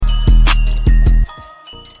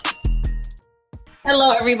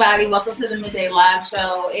Hello, everybody. Welcome to the Midday Live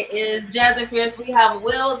Show. It is Jazz Affairs. We have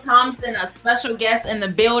Will Thompson, a special guest in the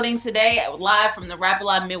building today, live from the Rap A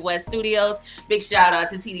Lot Midwest Studios. Big shout out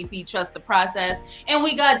to TDP Trust the Process. And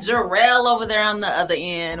we got Jarrell over there on the other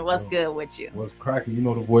end. What's good with you? What's cracking? You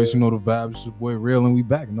know the voice, you know the vibes. It's your boy Real, and we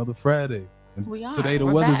back another Friday. And we are. Today the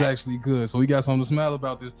weather's actually good, so we got something to smile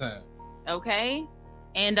about this time. Okay.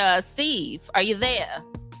 And Steve, are you there?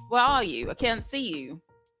 Where are you? I can't see you.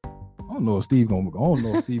 I don't know if Steve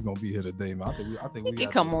gonna be here today, man. I think we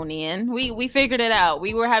can come on in. We figured it out.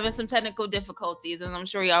 We were having some technical difficulties, and I'm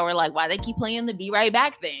sure y'all were like, "Why they keep playing the "Be Right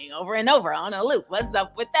Back" thing over and over on a loop? What's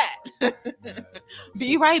up with that?"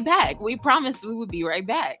 Be right back. We promised we would be right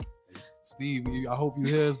back. Steve, I hope you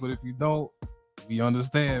hear us, but if you don't, we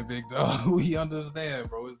understand, big dog. We understand,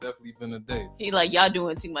 bro. It's definitely been a day. He like, y'all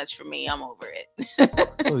doing too much for me. I'm over it.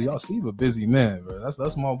 So y'all, Steve a busy man, bro.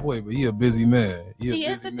 That's my boy, but he a busy man. He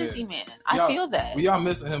is a busy man. I feel that. We are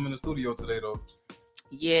missing him in the studio today, though.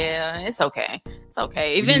 Yeah, it's okay. It's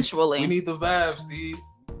okay. Eventually. We need the vibe, Steve.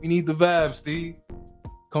 We need the vibe, Steve.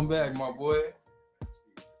 Come back, my boy.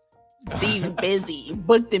 Steve busy,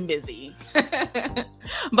 booked and busy.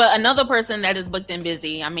 But another person that is booked and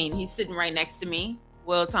busy, I mean, he's sitting right next to me.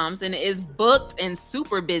 Will Thompson is booked and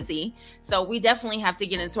super busy. So we definitely have to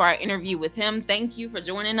get into our interview with him. Thank you for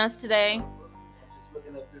joining us today. I'm just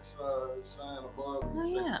looking at this sign above.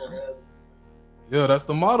 Yeah, that's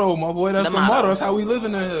the motto, my boy. That's the motto. That's how we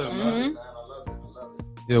living in here, man. I love it.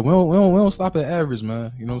 Yeah, we don't stop at average,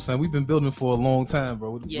 man. You know what I'm saying? We've been building for a long time,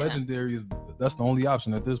 bro. Legendary that's the only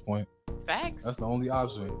option at this point. Facts. That's the only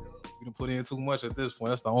option. We don't put in too much at this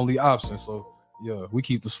point. That's the only option. So yeah, we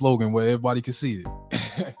keep the slogan where everybody can see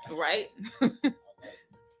it. Right.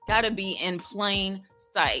 Gotta be in plain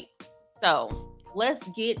sight. So let's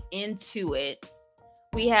get into it.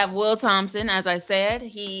 We have Will Thompson, as I said.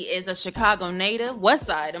 He is a Chicago native. West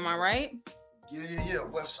Side, am I right? Yeah,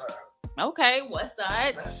 West Side. Okay, West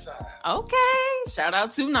Side. West Side. Okay, shout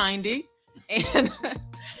out 290.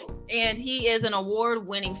 And he is an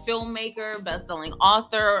award-winning filmmaker, best-selling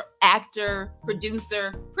author, actor,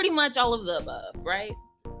 producer, pretty much all of the above, right?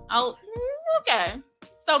 Okay,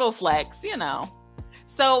 subtle flex, you know.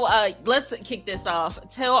 So let's kick this off.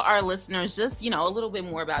 Tell our listeners just, a little bit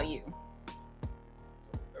more about you.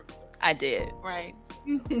 I did, right?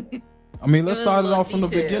 I mean, let's start it off from the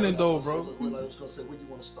beginning, though, bro. I was gonna say, where you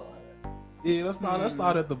want to start at? Yeah, let's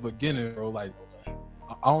start at the beginning, bro. Like,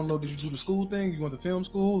 I don't know. Did you do the school thing? You went to film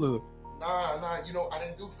school, or? Nah. I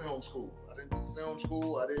didn't do film school. I didn't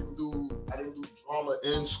do drama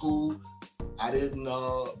in school. I didn't.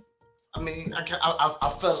 I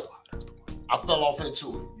fell off into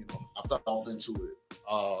it. I fell off into it.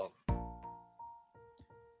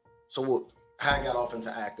 So how I got off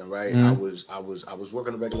into acting, right? Mm-hmm. I was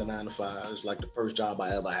working a regular 9 to 5. It's like the first job I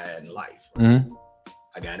ever had in life. Right? Mm-hmm.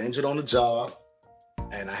 I got injured on the job,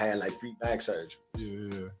 and I had like 3 back surgeries.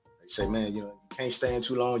 Yeah. They say, man, you can't stand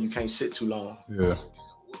too long, you can't sit too long. Yeah.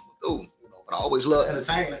 But I always loved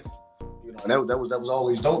entertainment. And that was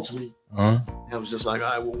always dope to me. Uh-huh. And I was just like, all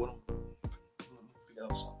right, well, figure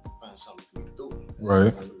out something, find something for me to do.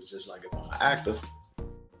 Right. And it was just like, if I'm an actor,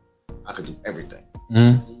 I could do everything.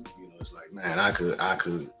 Mm-hmm. It's like, man, I could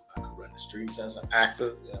run the streets as an actor. You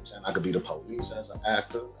know what I'm saying? I could be the police as an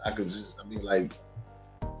actor.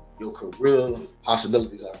 Your career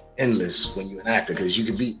possibilities are endless when you're an actor because you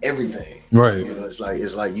can be everything. Right. It's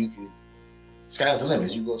like you could. Sky's the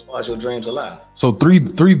limit. You go as far as your dreams allow. So three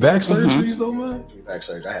back surgeries though, man. 3 back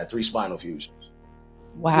surgeries. I had 3 spinal fusions.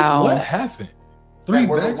 Wow. What happened? 3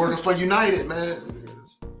 back working for United, man.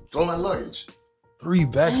 Throwing luggage. 3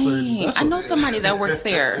 back surgeries. I know somebody that works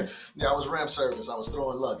there. Yeah, I was ramp service. I was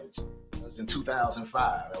throwing luggage. That was in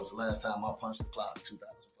 2005. That was the last time I punched the clock.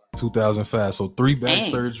 2005. So 3 back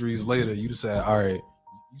surgeries later, you decide, all right,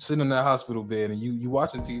 you sitting in that hospital bed and you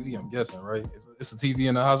watching TV, I'm guessing, right? It's a TV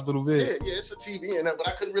in the hospital bed? Yeah, it's a TV in there, but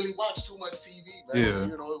I couldn't really watch too much TV, man. Yeah.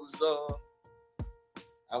 It was,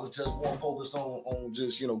 I was just more focused on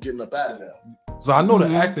just, getting up out of there. So I know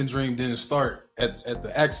the acting dream didn't start at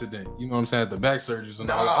the accident, you know what I'm saying, at the back surgeries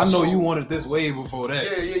and all. I know you wanted this way before that.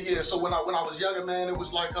 Yeah. So when I was younger, man, it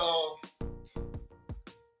was like,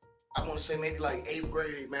 I want to say maybe like 8th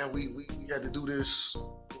grade, man, we had to do this.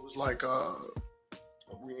 It was like a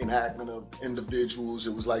reenactment of individuals.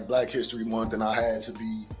 It was like Black History Month, and I had to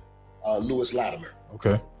be Lewis Latimer.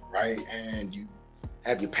 Okay. Right? And you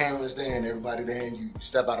have your parents there and everybody there, and you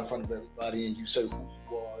step out in front of everybody and you say who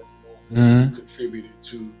you are, what you contributed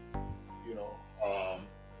to,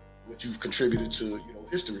 what you've contributed to,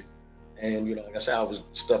 history. And, like I said, I was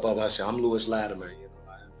step up, I said, I'm Lewis Latimer,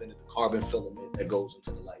 I invented the carbon filament that goes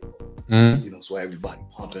into the light bulb. You know, so everybody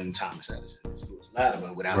pumping Thomas Edison, Lewis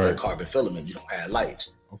Latimer without that carbon filament. You don't have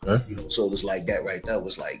lights. Okay. You know, so it was like that right there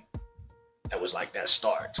was like that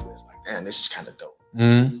start to it. It's like, damn, this is kind of dope. You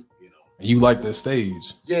know, you like the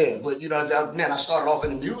stage. Yeah, but you know, I started off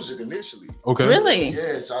in the music initially. Okay. Really?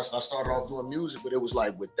 Yeah, so I started off doing music, but it was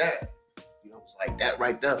like with that, you know, it was like that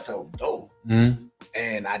right there felt dope.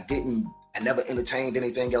 And I never entertained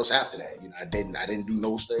anything else after that. You know, I didn't do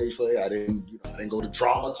no stage play. I didn't go to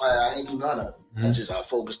drama class. I didn't do none of it. I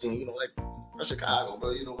focused in, you know, like from Chicago,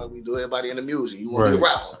 bro. You know, like we do everybody in the music. You want to be a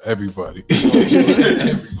rapper. Everybody. You know,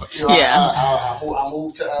 Everybody. you know, I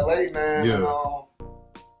moved to LA, man. Yeah. And,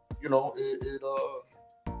 you know, it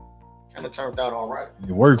kind of turned out all right.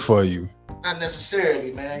 It worked for you. Not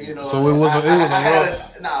necessarily, man. You know, so it was a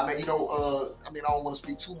rough. Nah, man. You know, I mean, I don't want to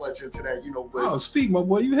speak too much into that. You know, but speak, my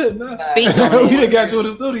boy. You hit now. Speak. We done got you in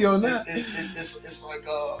the studio now. It's like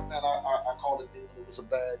man, I called it deal. It was a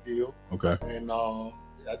bad deal. Okay. And I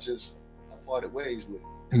parted ways with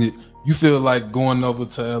it. You feel like going over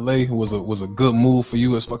to LA was a good move for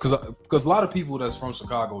you, because a lot of people that's from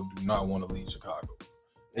Chicago do not want to leave Chicago.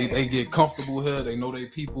 They get comfortable here. They know they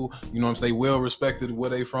people. You know what I'm saying? Well respected where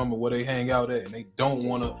they from or where they hang out at, and they don't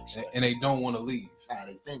want to leave. Nah,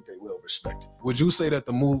 they think they well respected. Would you say that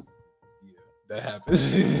the move? Yeah, that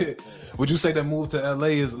happened. Would you say that move to LA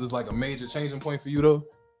is like a major changing point for you though?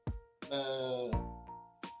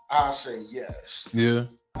 I'll say yes. Yeah.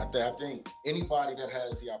 I think anybody that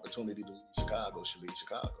has the opportunity to leave Chicago should leave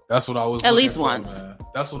Chicago. That's what I was. At least for, once. Man.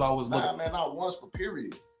 That's what I was looking. Nah, man, not once, but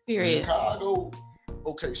period. Period. Chicago.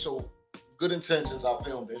 Okay, so Good Intentions, I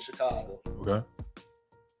filmed in Chicago. Okay.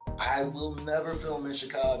 I will never film in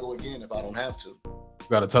Chicago again if I don't have to. You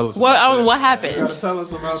gotta tell us. What happened? You gotta tell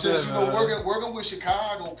us about it's just, that. You know, working with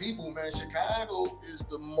Chicago people, man. Chicago is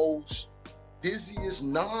the most busiest,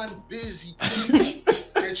 non-busy people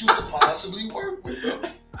that you could possibly work with, bro.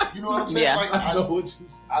 You know what I'm saying? Yeah. Like, I know what you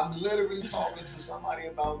said. I'm literally talking to somebody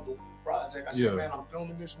about the project. I said, man, I'm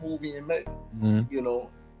filming this movie in May. You know,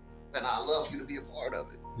 and I love you to be a part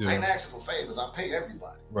of it. Yeah. I ain't asking for favors. I pay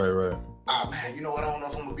everybody. Right. Ah, man, you know what? I don't know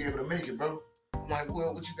if I'm gonna be able to make it, bro. I'm like,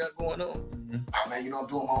 well, what you got going on? Ah, man, you know, I'm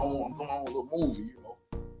doing my own little movie, you know.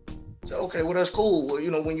 So, okay, well, that's cool. Well, you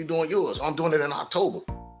know, when you doing yours, I'm doing it in October.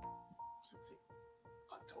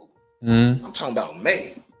 October? I'm talking about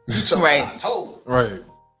May. You talking about October. Right.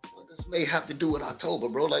 What does May have to do with October,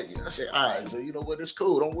 bro? Like, I said, all right, so you know what? It's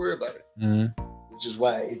cool. Don't worry about it. Which is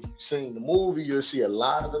why if you've seen the movie, you'll see a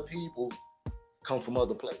lot of the people come from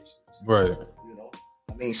other places. Right. You know,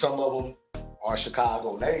 I mean, some of them are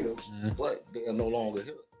Chicago natives, but they are no longer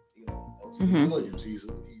here. You know, Williams, he's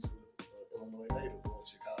an Illinois native, or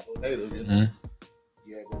Chicago native. You know,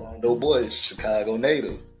 you have Rolando Boyce, Chicago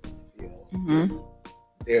native. You know,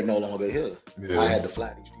 they're no longer here. I had to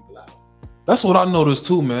fly these people out. That's what I noticed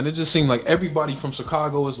too, man. It just seemed like everybody from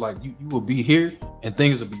Chicago is like, you will be here and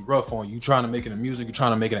things will be rough on you. Trying to make it in music, you're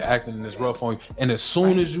trying to make it in acting, and it's rough on you. And as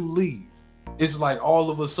soon as you leave, it's like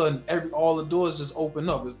all of a sudden, all the doors just open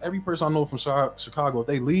up. Every person I know from Chicago, if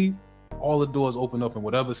they leave, all the doors open up in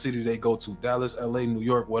whatever city they go to, Dallas, LA, New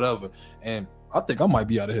York, whatever. And I think I might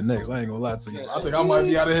be out of here next. I ain't gonna lie to you. I think I might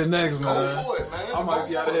be out of here next, man. Go for it, man. I might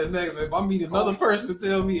be out of here next. If I meet another person to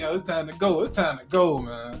tell me, it's time to go. It's time to go,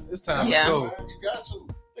 man. It's time to go. Man, you got to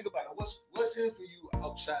think about it. What's here for you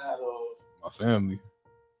outside of my family?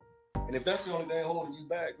 And if that's the only thing holding you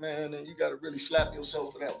back, man, then you got to really slap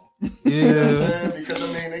yourself for that one. Yeah. Because I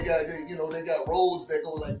mean, they got roads that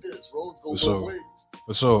go like this. Roads go both ways.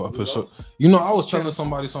 For sure. You know, I was telling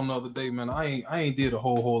somebody something the other day, man. I ain't did a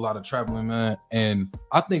whole lot of traveling, man. And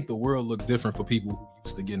I think the world look different for people who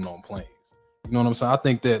used to getting on planes. You know what I'm saying? I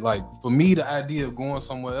think that, like, for me, the idea of going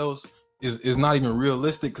somewhere else is not even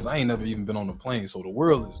realistic, because I ain't never even been on a plane. So the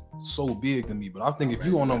world is so big to me. But I think if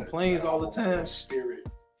you on them planes all the time, spirit.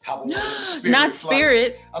 Not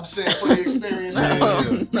Spirit. I'm saying for the experience, man,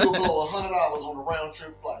 you'll go $100 on a round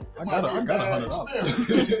trip flight. I got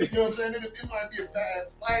 $100. You know what I'm saying? It might be a bad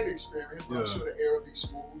flight experience, but I'm sure the air will be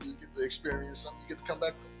smooth. You get to experience something. You get to come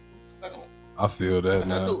back home. I feel that,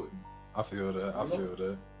 man. I feel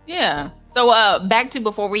that. Yeah. So back to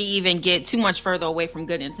before we even get too much further away from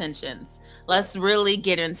Good Intentions, let's really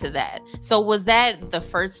get into that. So was that the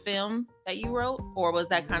first film that you wrote, or was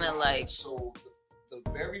that kind of like? So the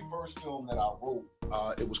very first film that I wrote,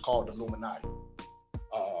 it was called Illuminati.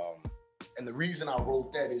 And the reason I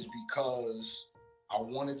wrote that is because I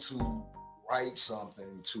wanted to write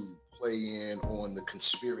something to play in on the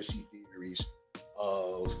conspiracy theories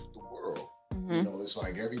of the world. You know, it's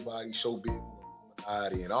like everybody's so big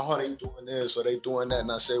on Illuminati and they doing this or they doing that.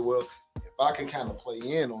 And I say, well, if I can kind of play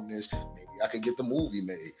in on this, maybe I could get the movie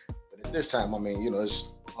made. But at this time, I mean, you know, it's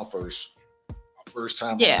my first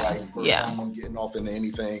time Yeah, I'm writing, first time I'm getting off into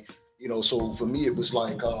anything, you know. So for me, it was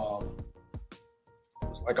like I'm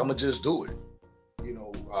gonna just do it. You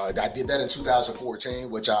know, I did that in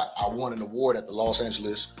 2014, which I won an award at the Los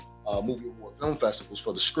Angeles Movie Award Film Festivals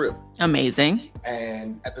for the script. Amazing.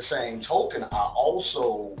 And at the same token, I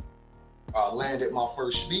also landed my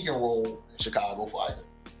first speaking role in Chicago Fire.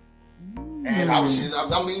 And I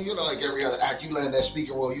mean, you know, like every other act, you land that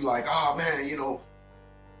speaking role, you like, oh man, you know,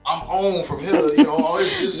 I'm on from here, you know,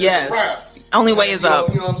 it's a wrap. Only way is up.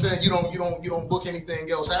 You know what I'm saying? You don't book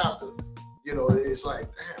anything else after. You know, it's like,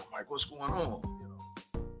 damn, like what's going on? You know,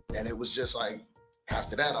 and it was just like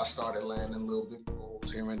after that, I started landing little bit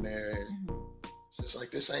roles here and there. It's just like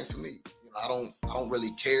this ain't for me. You know, I don't really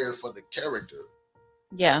care for the character.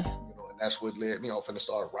 Yeah. You know, and that's what led me off and to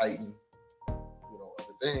start writing, you know,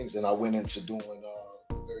 other things. And I went into doing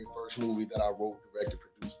the very first movie that I wrote, directed,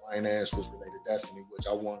 produced, financed was Related Destiny, which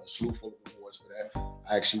I won a slew full of awards for that.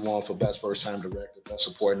 I actually won for Best First Time Director, Best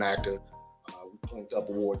Supporting Actor. We clinked up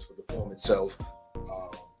awards for the film itself.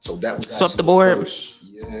 So that was swept the board.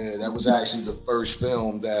 That was actually the first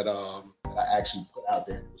film that I actually put out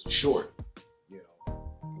there. It was a short, you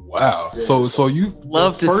know. Wow. Yeah, so you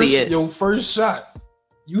love to see it. Your first shot,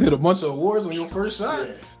 you hit a bunch of awards on your first shot.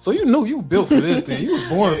 Yeah. So you knew you built for this thing. You was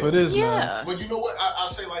born for this, man. But you know what? I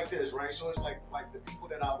say like this, right? So it's like the people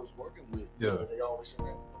that I was working with, they always say,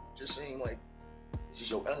 man, just saying like, this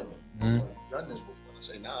is your element. You know, you've done this before. I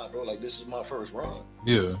say, nah, bro, like this is my first run.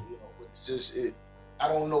 Yeah. You know, but it's just I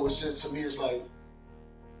don't know. It's just, to me, it's like,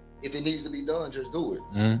 if it needs to be done, just do it.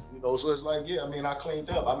 You know, so it's like, yeah, I mean, I cleaned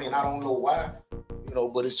up. I mean, I don't know why, you know,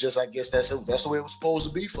 but it's just, I guess that's the way it was supposed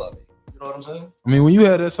to be for me. You know what I'm saying? I mean, when you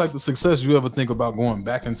had that type of success, you ever think about going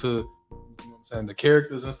back into, you know what I'm saying, the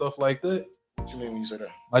characters and stuff like that? What you mean when you say that?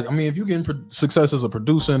 Like, I mean, if you getting success as a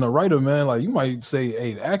producer and a writer, man, like you might say,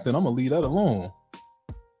 hey, acting, I'm gonna leave that alone.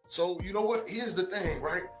 So you know what? Here's the thing,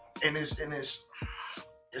 right? And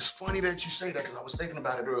it's funny that you say that because I was thinking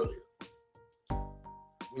about it earlier.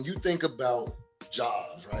 When you think about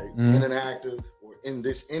jobs, right? Being an actor or in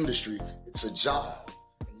this industry, it's a job.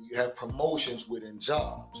 And you have promotions within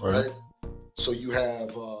jobs, right? So you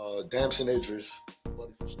have Damson Idris,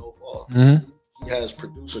 buddy from Snowfall. He has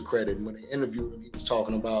producer credit. And when they interviewed him, he was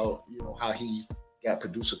talking about, you know, how he got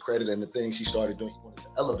producer credit and the things he started doing, he wanted to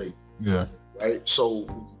elevate. Yeah. Right? So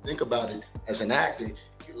when you think about it, as an actor,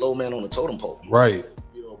 you're low man on the totem pole. Right.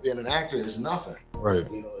 You know, being an actor is nothing. Right.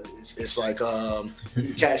 You know, it's like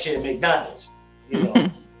you cashier at McDonald's. You know,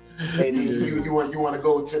 and you want to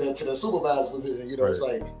go to the supervisor position. You know, it's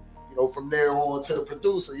like, you know, from there on to the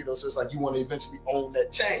producer. You know, so it's like you want to eventually own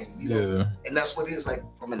that chain. You know? And that's what it is. Like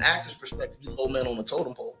from an actor's perspective, you're low man on the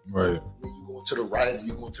totem pole. Right. Then you go to the writing,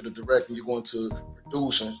 you go into the directing, you go into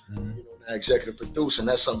producing. You know, the executive producing.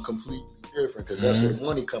 That's something completely different because that's where the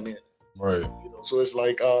money come in. Right. You know, so it's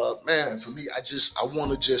like, man, for me, I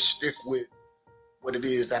want to just stick with what it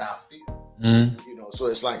is that I feel. You know, so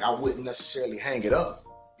it's like I wouldn't necessarily hang it up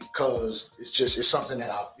because it's something that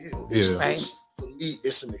I feel. It's, for me,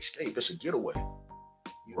 it's an escape. It's a getaway.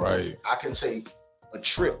 You know, right. I can take a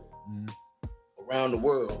trip around the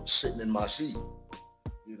world sitting in my seat.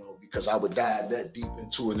 You know, because I would dive that deep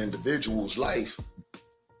into an individual's life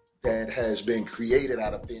that has been created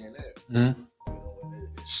out of thin air. You know, and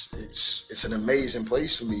it's an amazing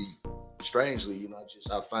place for me. Strangely, you know,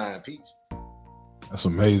 I find peace. That's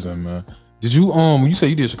amazing, man. Did you when you say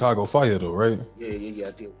you did Chicago Fire though, right? Yeah,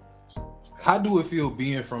 I did. How do it feel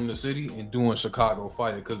being from the city and doing Chicago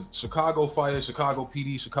Fire? Because Chicago Fire, Chicago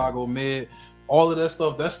PD, Chicago Med, all of that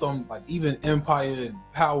stuff, that's some like even Empire and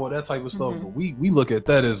Power, that type of stuff. But we look at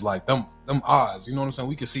that as like them odds. You know what I'm saying?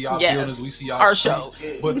 We can see our buildings, we see our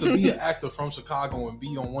shows. But to be an actor from Chicago and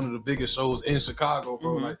be on one of the biggest shows in Chicago,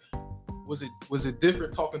 bro, like was it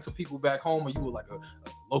different talking to people back home, or you were like a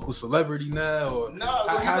local celebrity now? Or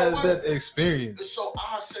how is that experience? So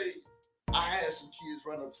I had some kids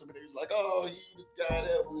run up to me. They was like, "Oh, you the guy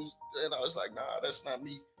that was," and I was like, "Nah, that's not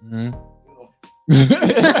me." You know,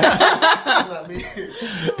 that's not me.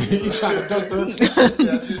 You trying to duck the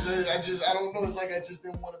I don't know. It's like I just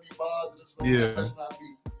didn't want to be bothered. It's like, that's not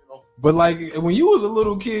me. You know. But like when you was a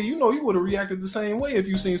little kid, you know, you would have reacted the same way if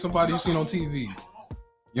you seen somebody you seen on TV.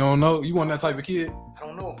 You don't know? You weren't that type of kid? I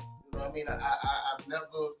don't know. You know what I mean?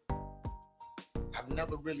 I've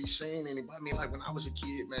never really seen anybody. I mean, like when I was a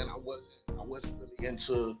kid, man, I wasn't really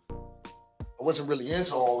into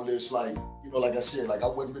all this. Like, you know, like I said, like I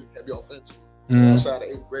wasn't really heavy offensive. Outside of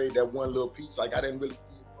 8th grade, that one little piece, like I didn't really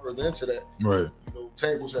get further into that. Right. You know,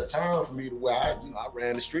 tables at time for me to where I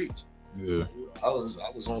ran the streets. Yeah. You know, I was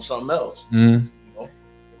on something else. You know,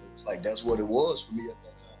 It's like that's what it was for me at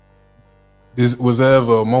that time. Was there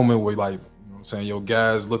ever a moment where, like, you know what I'm saying, your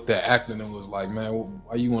guys looked at acting and was like, man,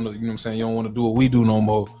 why you want to, you know what I'm saying, you don't want to do what we do no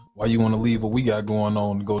more? Why you want to leave what we got going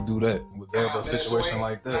on to go do that? Was there ever a situation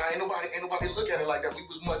like that? Ain't nobody look at it like that. We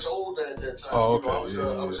was much older at that time. Oh, okay. I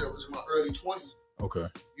was in my early 20s. Okay.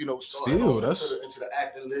 You know, still that's into the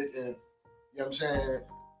acting lit, and you know what I'm saying.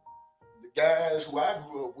 The guys who I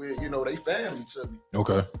grew up with, you know, they family to me.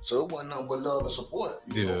 Okay. So it wasn't nothing but love and support.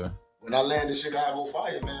 You Yeah. know? When I landed Chicago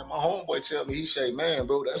Fire, man, my homeboy tell me, he say, man,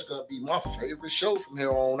 bro, that's gonna be my favorite show from here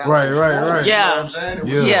on out. Right. You know what I'm saying?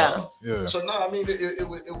 Yeah. So no, I mean, it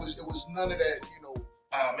was none of that, you know,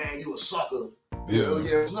 man, you a sucker. Yeah. You know,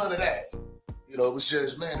 it was none of that. You know, it was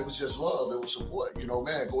just, man, it was just love. It was support. You know,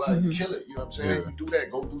 man, go out and kill it. You know what I'm saying? Yeah. You do that,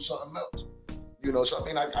 go do something else. You know, so I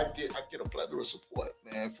mean, I get a plethora of support,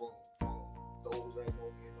 man, from those that know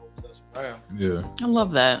me and those that's around. Yeah. I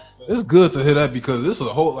love that. It's good to hear that, because it's a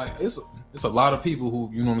whole, like, it's a lot of people who,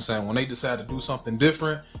 you know what I'm saying, when they decide to do something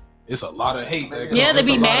different, it's a lot of hate. Yeah, they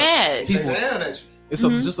be mad. People, it's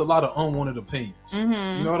just a lot of unwanted opinions. You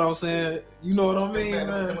know what I'm saying? You know what I mean,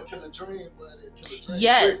 man? Kill a dream,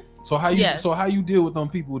 yes. So how you deal with them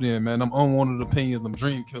people then, man? Them unwanted opinions, them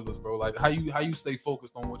dream killers, bro. Like how you stay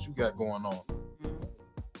focused on what you got going on?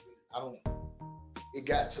 It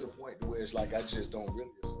got to the point where it's like I just don't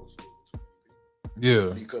really associate with too many people.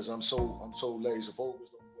 Yeah. Because I'm so laser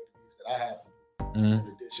focused on what it is that I have to do.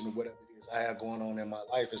 In addition to whatever it is I have going on in my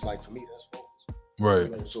life, it's like for me that's focus. Right.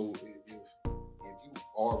 You know, so if you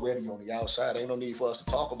already on the outside, ain't no need for us to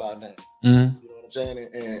talk about that. You know what I'm saying?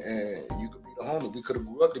 And you could be the homie. We could have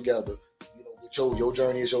grew up together. You know, with your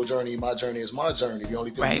journey is your journey, my journey is my journey. The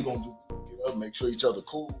only thing we're gonna do is get up, make sure each other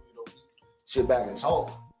cool. You know, sit back and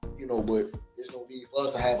talk. You know, but there's no need for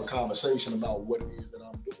us to have a conversation about what it is that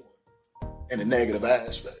I'm doing in a negative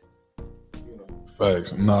aspect. You know.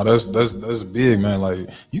 Facts. No, that's big, man. Like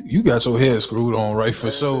you got your head screwed on right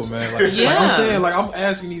for sure, man. Like, like I'm saying, like I'm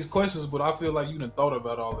asking these questions, but I feel like you done thought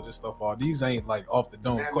about all of this stuff. All these ain't like off the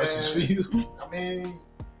dome questions for you. I mean,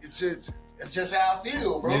 it's just how I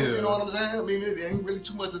feel, bro. You know what I'm saying? I mean, it ain't really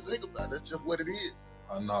too much to think about. That's just what it is.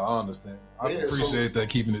 No, I understand. I appreciate that,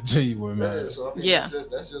 keeping it genuine, man. So I mean,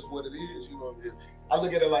 that's just what it is. You know, I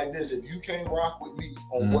look at it like this: if you can't rock with me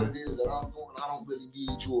on what it is that I'm doing, I don't really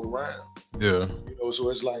need you around. Yeah. You know, so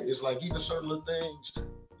it's like even certain little things,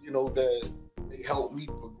 you know, that they help me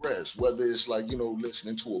progress. Whether it's like, you know,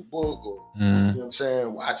 listening to a book or you know what I'm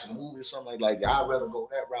saying, watching a movie or something like I'd rather go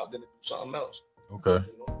that route than to do something else. Okay.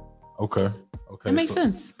 You know? Okay. It makes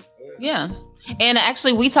sense. Yeah. And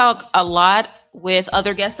actually, we talk a lot with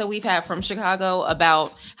other guests that we've had from Chicago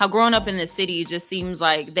about how growing up in the city just seems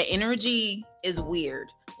like the energy is weird.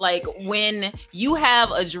 Like when you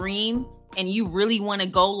have a dream and you really want to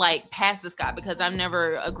go like past the sky, because I've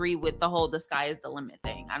never agreed with the whole the sky is the limit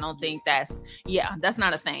thing. I don't think that's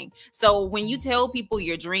not a thing. So when you tell people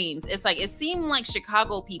your dreams, it's like it seemed like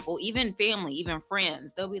Chicago people, even family, even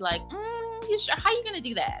friends, they'll be like, you sure? How you gonna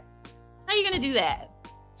do that? How you gonna do that?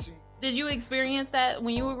 Did you experience that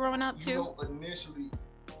when you were growing up too? You know, initially,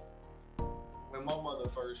 when my mother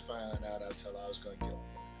first found out, I told her I was going to get on.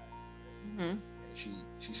 And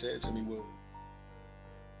she said to me, well,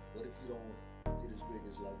 what if you don't get as big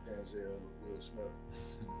as like Denzel or Will Smith?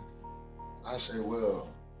 I said, well,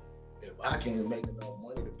 if I can't make enough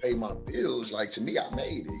money to pay my bills, like to me, I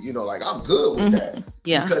made it. You know, like I'm good with that.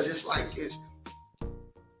 Yeah. Because it's like, it's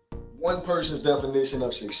one person's definition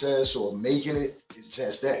of success or making it. It's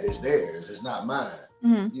just that it's theirs. It's not mine.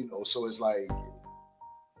 You know, so it's like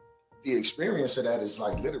the experience of that is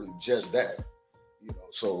like literally just that. You know,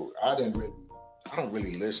 so I don't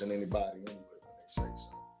really listen to anybody anyway when they say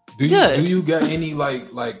something. Do you got any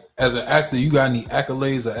like as an actor, you got any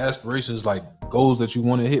accolades or aspirations, like goals that you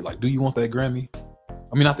want to hit? Like, do you want that Grammy?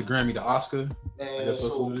 I mean, not the Grammy, the Oscar. Man, I guess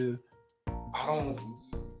that's what it is. I don't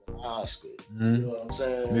need an Oscar. You know what I'm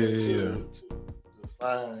saying? To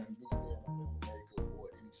define me being a filmmaker or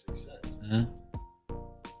any success.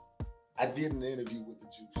 I did an interview with the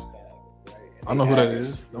Juice Chicago, right? And I know who that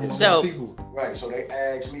is. People. Right, so they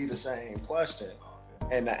asked me the same question.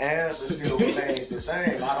 And the answer still remains the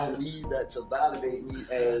same. I don't need that to validate me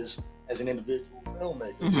as an individual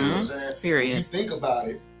filmmaker. You know what I'm saying? Period. When you think about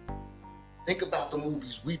it, think about the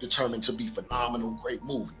movies we determined to be phenomenal, great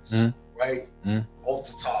movies, right? Off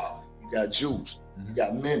the top, you got Juice, you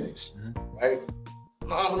got Menace, right?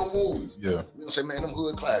 Phenomenal movies. Yeah. You know what I'm saying, man, them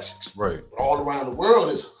hood classics. Right. But all around the world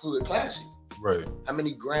is hood classic. Right. How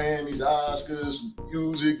many Grammys, Oscars,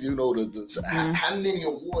 music, you know, how many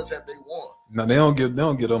awards have they won? No, they don't get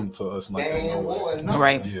them to us like they ain't won,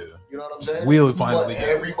 right? Yeah. You know what I'm saying? We'll finally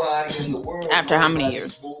everybody in the world after how many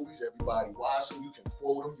years? Movies, Everybody watch them. You can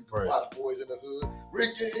quote them. You can watch Boys in the Hood. Rick,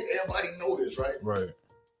 everybody know this, right? Right.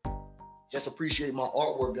 Just appreciate my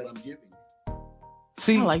artwork that I'm giving you.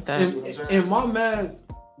 See, I like that. In my man,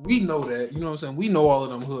 we know that. You know what I'm saying? We know all of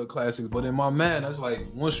them hood classics. But in my man, that's like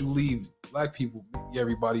once you leave black people,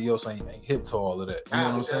 everybody else ain't hip to all of that. You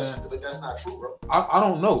know what I'm saying? But that's not true, bro. I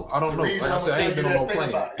don't know. Like I said, I ain't been on no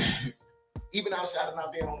plane. Even outside of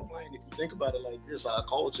not being on the plane, if you think about it like this, our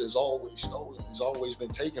culture is always stolen. It's always been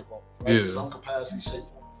taken from us. Right? Yeah. In some capacity, shape,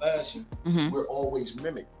 form, fashion. We're always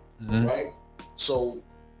mimicked, Mm-hmm. right? So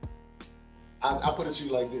I put it to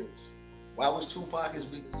you like this. Why was Tupac as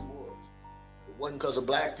big as he was? It wasn't because of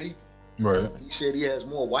black people. Right. He said he has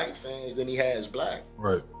more white fans than he has black.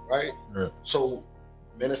 Right. Right? Right. So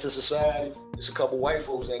Menace to Society, there's a couple white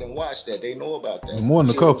folks that didn't watch that. They know about that. More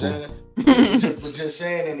than a couple. But just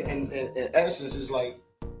saying in essence, it's like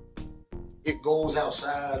it goes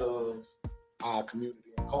outside of our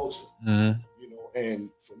community and culture. Mm-hmm. You know,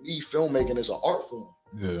 and for me, filmmaking is an art form.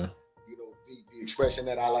 Yeah. You know, the expression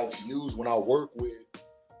that I like to use when I work with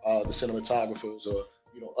the cinematographers or,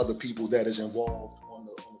 you know, other people that is involved on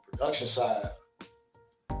the production side,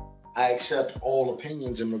 I accept all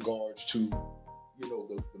opinions in regards to, you know,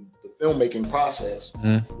 the filmmaking process.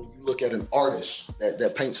 Mm-hmm. When you look at an artist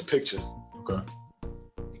that paints a picture, Okay.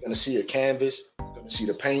 you're gonna see a canvas, you're gonna see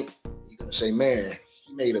the paint, you're gonna say, man,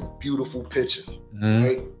 he made a beautiful picture. Mm-hmm.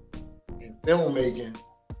 Right? In filmmaking,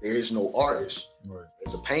 there is no artist. Right.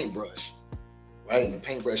 There's a paintbrush, right? And the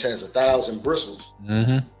paintbrush has 1,000 bristles.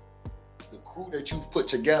 Mm-hmm. The crew that you've put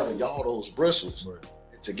together, y'all those bristles, Right.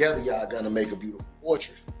 and together y'all gonna make a beautiful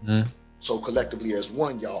portrait. Mm-hmm. So collectively as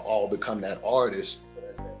one, y'all all become that artist. But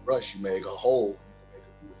as that brush, you make a whole, you can make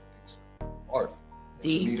a beautiful piece of art.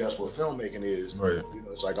 And to me, that's what filmmaking is. Right. You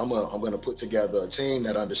know, it's like I'm gonna put together a team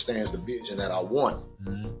that understands the vision that I want.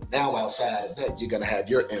 Mm-hmm. Now, outside of that, you're gonna have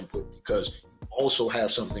your input because you also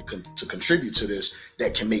have something to contribute to this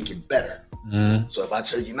that can make it better. Mm-hmm. So if I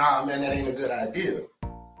tell you, nah, man, that ain't a good idea,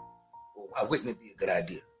 well, why wouldn't it be a good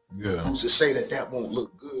idea? Yeah. Who's to say that won't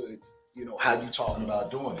look good? You know, how you talking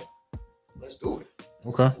about doing it? Let's do it.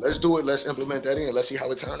 Okay. Let's do it. Let's implement that in. Let's see how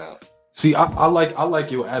it turn out. See, I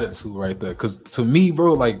like your attitude right there, because to me,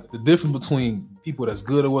 bro, like the difference between people that's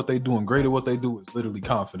good at what they do and great at what they do is literally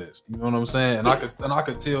confidence. You know what I'm saying? And I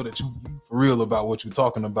could tell that you for real about what you're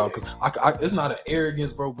talking about, because it's not an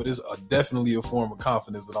arrogance, bro, but it's definitely a form of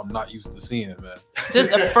confidence that I'm not used to seeing, man.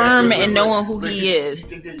 Just affirm and knowing who he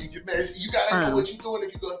is. You gotta know what you're doing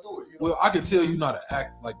if you're gonna do it. You know? Well, I could tell you not to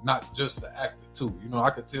act, like not just the actor too. You know, I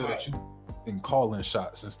could tell that you been calling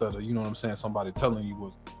shots instead of, you know what I'm saying, somebody telling you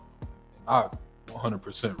what's going on. And I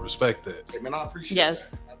 100% respect that. Hey man, I appreciate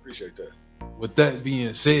that. I appreciate that. With that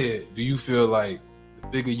being said, do you feel like the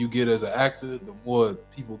bigger you get as an actor, the more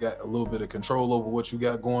people got a little bit of control over what you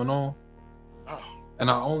got going on? Oh. And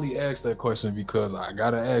I only ask that question because I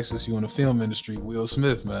gotta ask this, you in the film industry, Will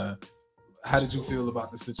Smith, man. How did you feel about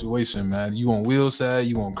the situation, man? You on Will's side?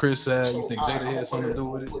 You on Chris' side? So you think Jada had something to do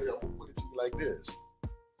with it? I'm gonna put it to you like this.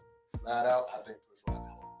 Flat out, I think Chris Rock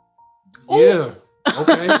got it. Yeah.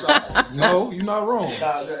 Okay. No, you're not wrong. You're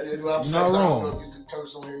not wrong. I don't know if you could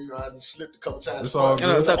curse on here. You know, I slipped a couple times. It's all good.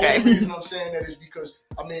 No, it's okay. The only reason I'm saying that is because,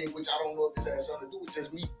 I mean, which I don't know if this has something to do with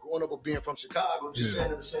just me growing up or being from Chicago, just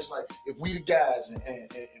saying in the sense like, if we the guys and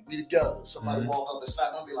we together, somebody walk up and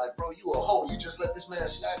slap me, I'll be like, bro, you a hoe. You just let this man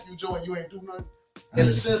slap you, Joe, and you ain't do nothing. In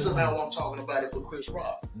the sense of how I'm talking about it for Chris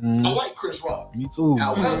Rock. I like Chris Rock. Me too.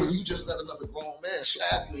 However, you just let another grown man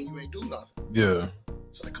slap you and you ain't do nothing. Yeah.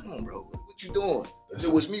 It's like, come on, bro. What you doing? If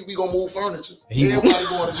it was me, we gonna move furniture. He- Everybody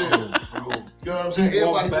going to jail. Bro, You know what I'm saying? he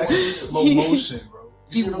Everybody walked going back to in jail. slow motion, bro. You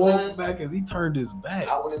He see what I'm saying? walked back and he turned his back.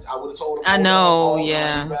 I would have told him. I know,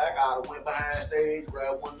 yeah. Back. I'd have went behind stage,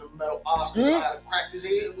 grabbed one of them metal Oscars, I'd have cracked his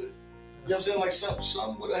head with it. You know what I'm saying? Like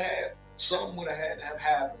something would have had to have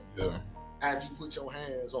happened. Yeah. After you put your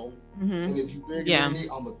hands on me. Mm-hmm. And if you bigger than me,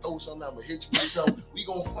 I'm gonna throw something, I'm gonna hit you with something, we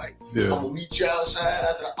gonna fight. Yeah. I'm gonna meet you outside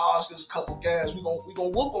after the Oscars, a couple guys, we gonna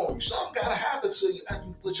whoop on you. Something gotta happen to you after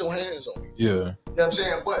you put your hands on me. Yeah. You know what I'm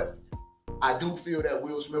saying? But I do feel that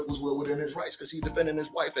Will Smith was well within his rights because he's defending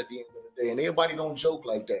his wife at the end of the day. And everybody don't joke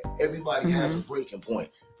like that. Everybody has a breaking point.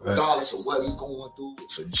 Regardless of what he's going through,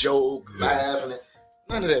 it's a joke, laughing.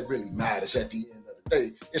 None of that really matters at the end of the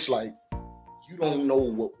day. It's like you don't know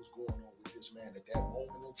what was going on with this man at that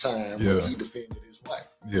moment in time when he defended his wife.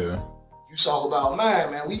 Yeah. You talk about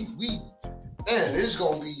man, it's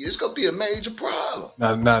gonna be a major problem.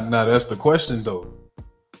 Now that's the question though.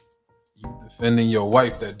 You defending your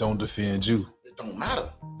wife that don't defend you. It don't matter.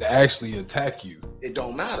 That actually attack you. It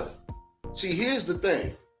don't matter. See, here's the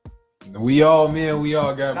thing. We all men, we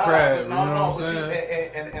all got pride. No, you know what I'm but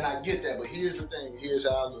saying? see, and I get that, but here's the thing. Here's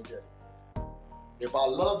how I look at it. If I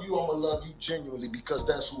love you, I'm gonna love you genuinely because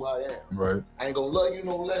that's who I am. Right. I ain't gonna love you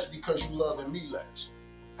no less because you loving me less.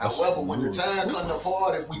 However, when the time comes to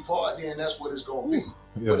part, if we part, then that's what it's gonna be.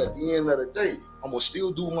 Yeah. But at the end of the day, I'm gonna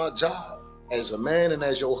still do my job as a man and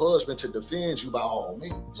as your husband to defend you by all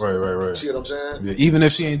means. Right. See what I'm saying? Yeah, even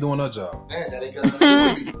if she ain't doing her job. Man, that ain't got nothing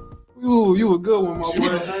to do with me. You a good one, my See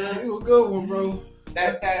what I'm boy. saying? You a good one, bro.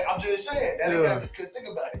 That I'm just saying. That ain't got to think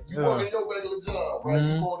about it. You working your regular job, right?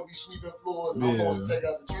 You going to be sweeping floors and I'm supposed to take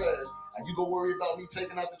out the trash. And you gonna worry about me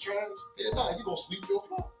taking out the trash? Yeah, nah, you gonna sweep your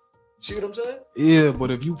floor. See what I'm saying? Yeah, but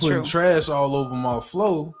if you putting trash all over my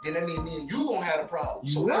floor, then that mean me and you gonna have a problem.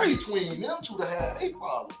 You So right. it's between them two to have a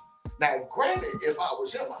problem. Now, granted, if I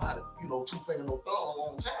was him, I'd have, two finger no thumb a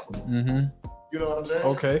long time ago. Mm-hmm. You know what I'm saying?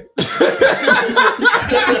 Okay.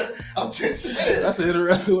 I'm just saying. That's an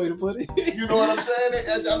interesting way to put it. You know what I'm saying?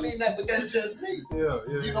 I mean that, but that's just me. Yeah.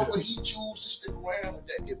 You know, but he chooses to stick around with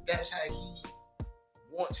that. If that's how he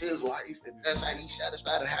wants his life, if that's how he's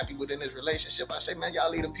satisfied and happy within his relationship, I say, man, y'all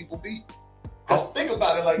leave them people be. Because think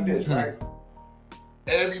about it like this, right?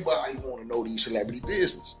 Everybody want to know these celebrity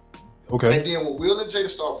business. Okay. And then when Will and Jada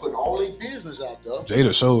start putting all their business out there,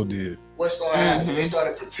 Jada show did. what started happening? They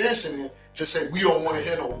started petitioning to say we don't want to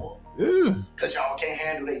hear no more. Yeah. Because y'all can't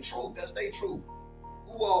handle their truth. That's their truth.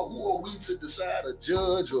 Who are we to decide a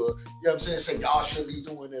judge or, you know what I'm saying, say y'all should be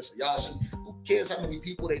doing this or y'all should. Who cares how many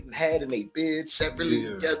people they had in their bed separately? Yeah.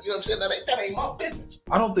 You know what I'm saying? That ain't my business.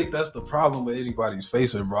 I don't think that's the problem with anybody's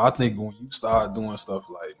facing, bro. I think when you start doing stuff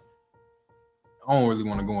like, I don't really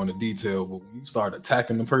want to go into detail, but when you start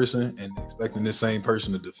attacking the person and expecting this same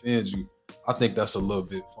person to defend you, I think that's a little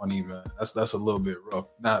bit funny, man. That's a little bit rough.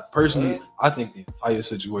 Now, personally, I think the entire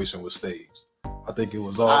situation was staged. I think it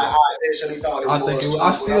was all. I initially thought it was.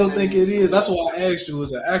 I still think it is. That's why I asked you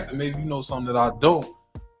as an actor. Maybe you know something that I don't,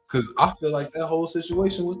 because I feel like that whole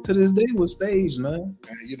situation was to this day was staged, man.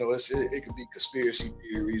 Man, it could be conspiracy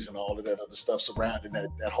theories and all of that other stuff surrounding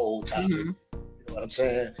that whole topic. Mm-hmm. You know what I'm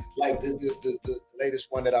saying? Like the latest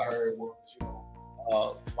one that I heard was,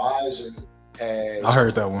 Pfizer had. I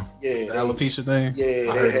heard that one. Yeah, the alopecia thing.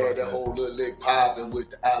 Yeah, they had the whole little lick popping with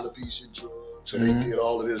the alopecia drug. So they did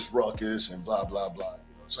all of this ruckus and blah blah blah.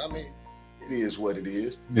 So I mean, it is what it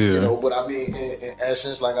is. Yeah. But I mean, in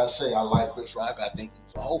essence, like I say, I like Chris Rock. I think he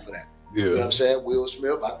was a hoe for that. Yeah. You know what I'm saying? Will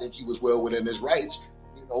Smith, I think he was well within his rights.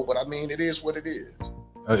 But I mean, it is what it is.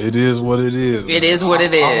 It is what it is. It is what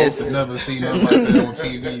it I hope is. to never see nothing like that on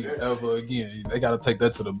TV ever again. They got to take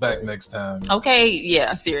that to the back next time. Okay,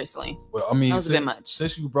 yeah, seriously. Well, I mean, That was a bit much.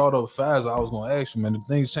 Since you brought up Pfizer, I was going to ask you, man, did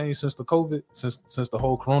things changed since the COVID, since the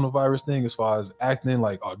whole coronavirus thing, as far as acting,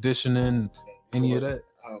 like auditioning, any of that?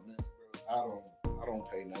 Oh, man, bro, I don't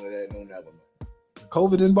pay none of that, no never, man.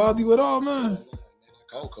 COVID didn't bother you at all, man? Man,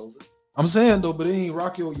 I caught COVID. I'm saying though, but it ain't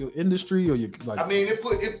rock your industry or your like. I mean, it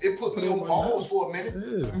put me on pause for a minute.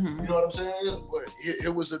 Yeah. Mm-hmm. You know what I'm saying? But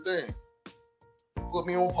it was the thing. It put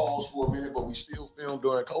me on pause for a minute, but we still filmed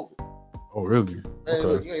during COVID. Oh, really? Man, Okay.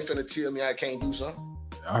 look, you ain't finna tell me I can't do something.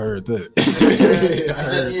 I heard that.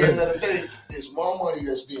 Because at the end of the day, it's my money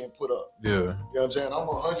that's being put up. Yeah. You know what I'm saying? I'm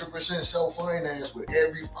 100% self-financed with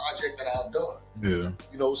every project that I've done.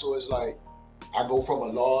 Yeah. So it's like I go from a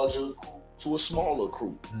larger crew to a smaller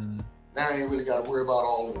crew. Now I ain't really got to worry about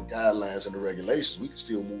all of the guidelines and the regulations. We can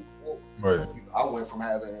still move forward. Right. I went from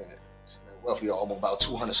having roughly almost about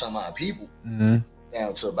 200 some odd people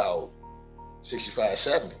down to about 65,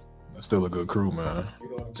 70. That's still a good crew, man. You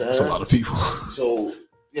know what I'm saying? That's a lot of people. So,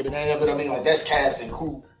 but I mean, like, that's cast and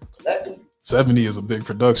crew collectively. 70 is a big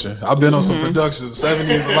production. I've been on some productions.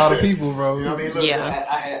 70 is a lot of people, bro. You know what I mean? Look, Yeah.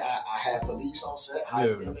 I had police on set,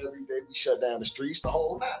 hiked them every day. We shut down the streets the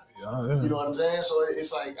whole night. Yeah. You know what I'm saying? So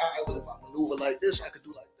it's like, all right, well, if I maneuver like this, I could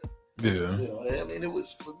do like that. Yeah. You know, I mean,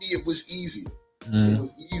 for me, it was easier. It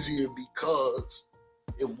was easier because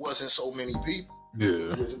it wasn't so many people.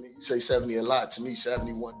 Yeah. Because, I mean, you say 70 a lot. To me,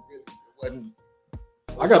 71 really, it wasn't.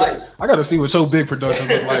 I gotta see what your big production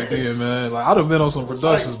look like then, man. Like, I'd have been on some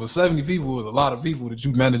productions, but 70 people is a lot of people that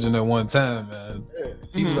you managing at one time, man. Yeah.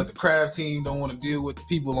 People at the craft team don't want to deal with the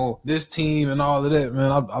people on this team and all of that,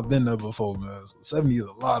 man. I've been there before, man. So 70 is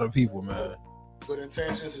a lot of people, man. Good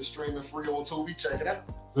Intentions is streaming free on Tubi. Check it out.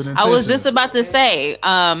 Good I was Intentions. just about to say,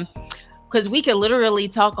 because we could literally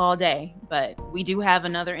talk all day, but we do have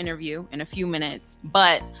another interview in a few minutes.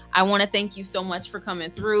 But I want to thank you so much for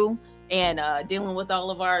coming through and dealing with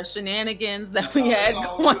all of our shenanigans that we had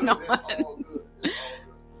going on. It's all good.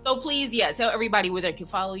 So please, tell everybody where they can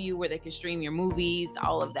follow you, where they can stream your movies,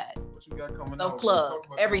 all of that. What you got coming So out? plug Talk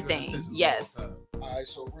about Good everything. Intentions Yes. all the time. All right,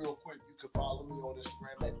 so real quick, you can follow me on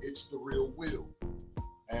Instagram at It's The Real Will.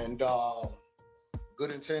 And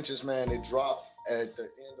Good Intentions, man, it dropped at the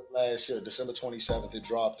end of last year, December 27th. It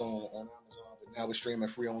dropped on Amazon, but now it's streaming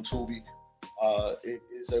free on Tubi. It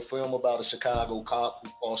is a film about a Chicago cop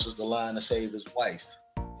who crosses the line to save his wife.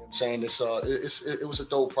 You know what I'm saying? It was a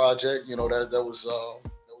dope project. You know, that was the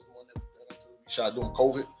one that we shot during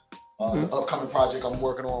COVID. The upcoming project I'm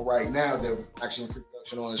working on right now that we're actually in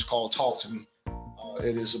pre-production on is called Talk to Me.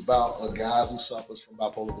 It is about a guy who suffers from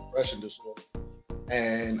bipolar depression disorder,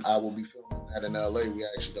 and I will be filming that in LA. We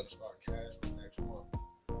actually going to start casting next month.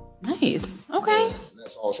 Nice. Okay. And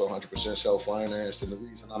that's also 100% self-financed, and the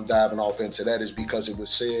reason I'm diving off into that is because it was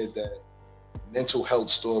said that mental health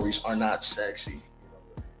stories are not sexy.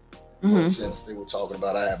 You know, since they were talking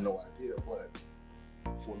about, I have no idea, but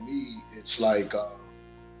for me, it's like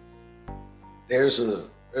there's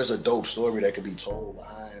a dope story that could be told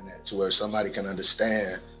behind that, to where somebody can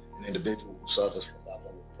understand an individual who suffers from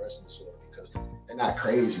bipolar depression disorder, because they're not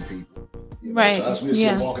crazy people. You know, right. So us, we see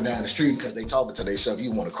them walking down the street because they talking to themselves.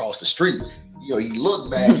 You want to cross the street. You know, he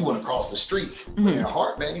look bad. You want to cross the street. But in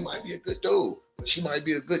heart, man, he might be a good dude. But she might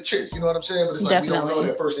be a good chick. You know what I'm saying? But it's like, we don't know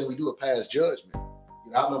that. First thing we do is pass judgment.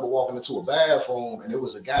 You know, I remember walking into a bathroom and there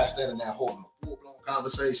was a guy standing there holding a full-blown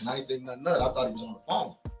conversation. I ain't think nothing of it. I thought he was on the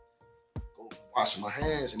phone. Go washing my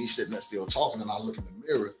hands and he's sitting there still talking, and I look in the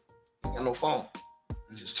mirror. He ain't got no phone.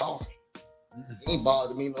 He's just talking. He ain't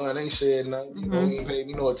bothered me, no, and ain't said nothing. You know, he ain't paid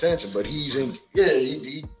me no attention. But he's in,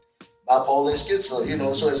 he bipolar and schizo, you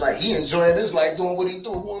know. So it's like he enjoying his life, doing what he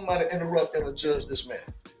do. Who am I to interrupt and judge this man?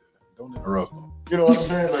 Don't interrupt him. You know what I'm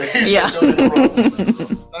saying? Like, said, don't interrupt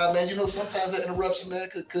him. Man, you know, sometimes that interruption, man,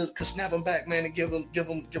 could snap him back, man, and give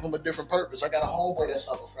him a different purpose. I got a homeboy that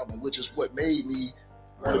suffered from it, which is what made me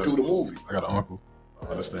want to do the movie. I got an uncle. I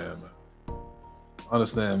understand,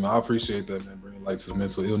 man. I appreciate that, man. Bringing light to the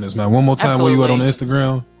mental illness, man. One more time, where you at on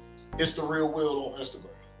Instagram? It's The Real Will on Instagram.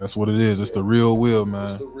 That's what it is. It's The Real Will, man.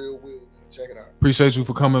 It's The Real Will, man. Check it out. Appreciate you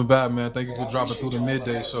for coming back, man. Thank you for dropping through the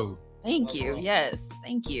Midday show. Thank you. Yes,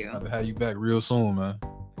 thank you. Got to have you back real soon, man.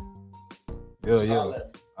 Yeah.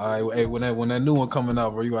 All right, hey, when that new one coming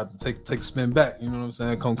out, bro, you got to take a spin back. You know what I'm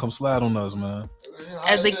saying? Come slide on us, man. She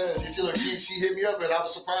hit me up, and I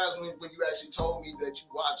was surprised when you actually told me that you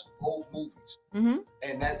watched both movies.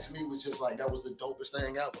 And that to me was just like, that was the dopest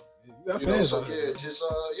thing ever. You know, so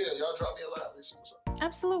y'all drop me a line. Let's see what's up.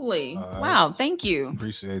 Absolutely. Right. Wow, thank you.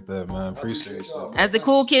 Appreciate that, man. Appreciate that. As the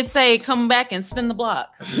cool kids say, come back and spin the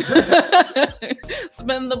block.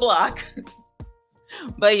 Spin the block.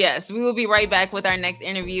 But yes, we will be right back with our next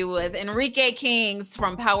interview with Enrique Kings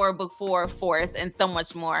from Power Book 4 Force and so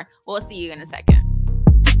much more. We'll see you in a second.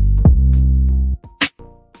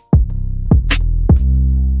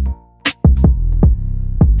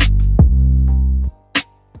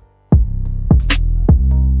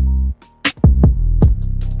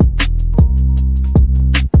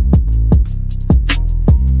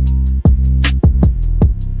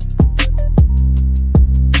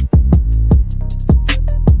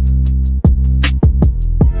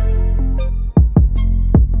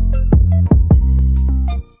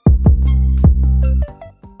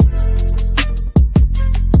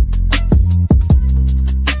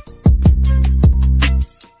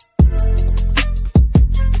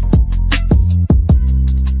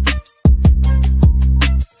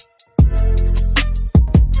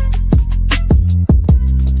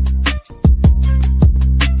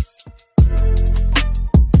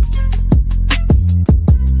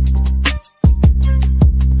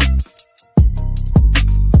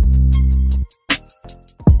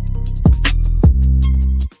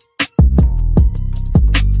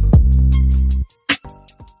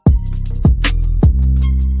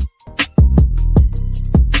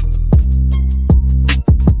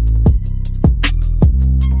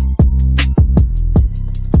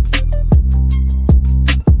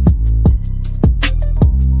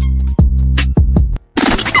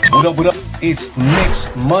 What up? It's Mix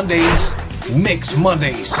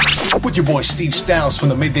Mondays with your boy Steve Styles from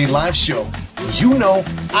the Midday Live Show. You know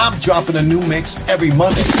I'm dropping a new mix every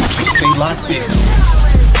Monday. Stay locked in.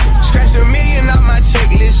 Scratched $1 million off my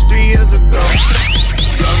checklist 3 years ago.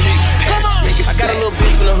 I got a little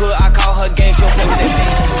bitch from the hood, I call her gang, she'll put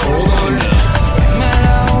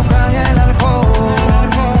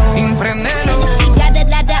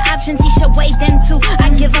Ladder options, he should weigh them too. I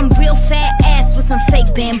give him real fat ass with some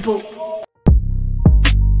fake bamboo.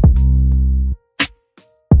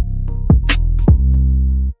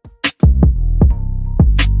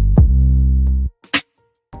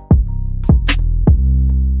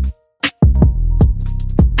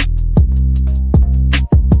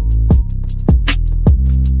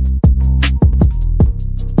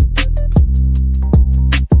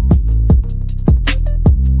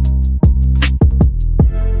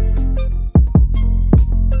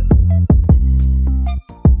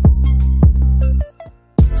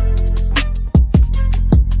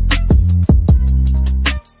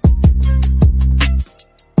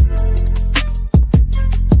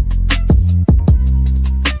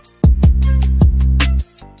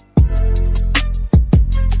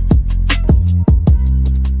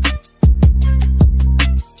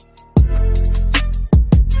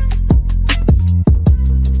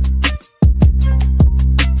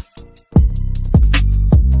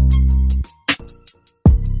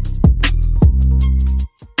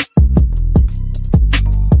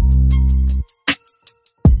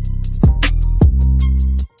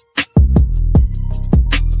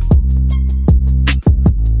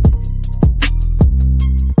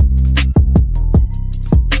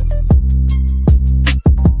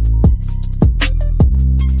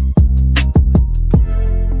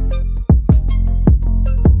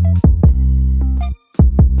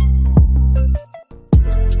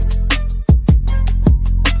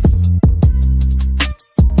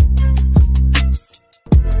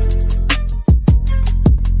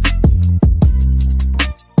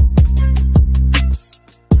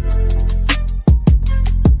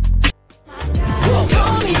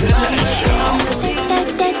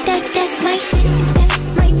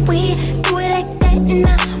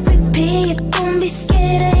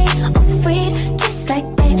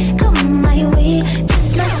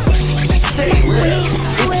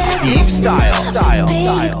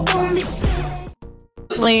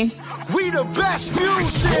 Seriously? We the best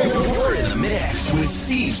music. We're in the mix with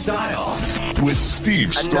Steve Styles. With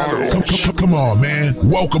Steve Styles. Come on, man.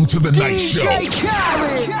 Welcome to the night show.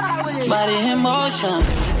 Body in motion,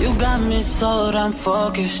 you got me sold, I'm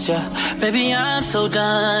focused, yeah. Baby, I'm so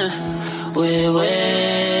done with waiting.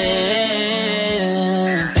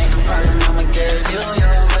 Ain't no problem, I'ma give you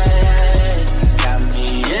your way. Got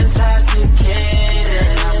me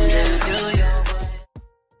intoxicated, I'ma give you your way.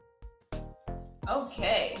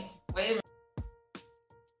 Okay, wait a minute.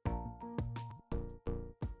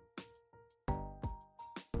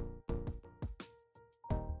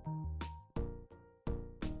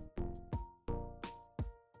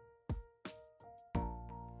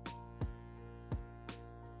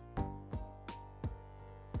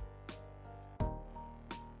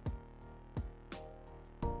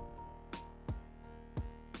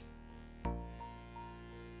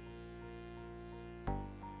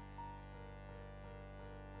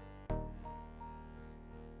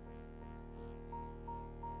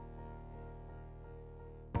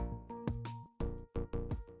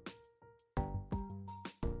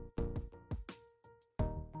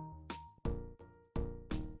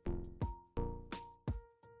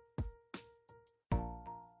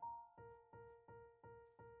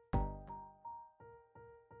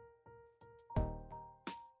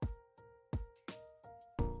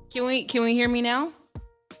 Can we hear me now?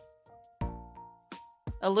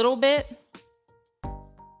 A little bit?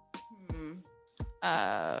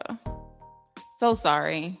 So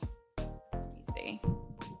sorry. Let me see.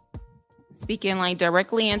 Speaking like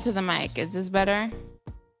directly into the mic. Is this better?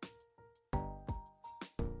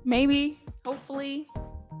 Maybe, hopefully.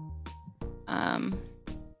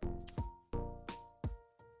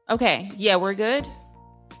 Okay, yeah, we're good.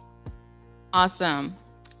 Awesome.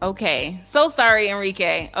 Okay, so sorry,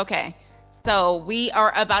 Enrique. Okay, so we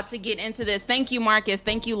are about to get into this. Thank you, Marcus.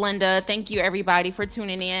 Thank you, Linda. Thank you, everybody, for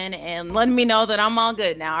tuning in and letting me know that I'm all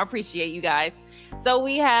good now. I appreciate you guys. So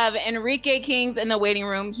we have Enrique Kings in the waiting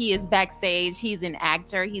room. He is backstage. He's an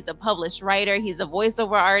actor. He's a published writer. He's a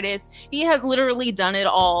voiceover artist. He has literally done it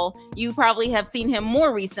all. You probably have seen him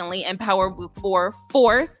more recently in Power Book 4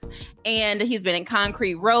 Force, and he's been in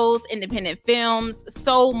Concrete Rose, independent films,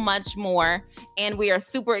 so much more. And we are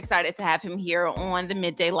super excited to have him here on the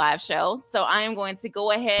Midday Live Show. So I am going to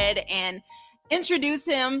go ahead and introduce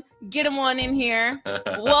him, get him on in here.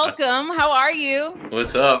 Welcome. How are you?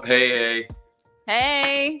 What's up? Hey.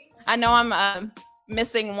 I know I'm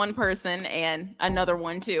missing one person and another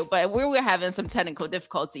one too, but we're having some technical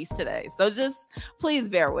difficulties today. So just please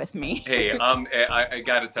bear with me. Hey, I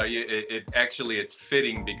got to tell you, it's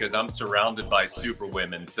fitting because I'm surrounded by super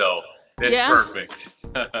women. So it's perfect.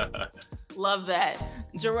 Love that.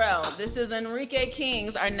 Jarrell, this is Enrique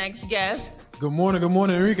Kings, our next guest. Good morning,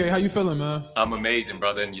 Enrique. How you feeling, man? I'm amazing,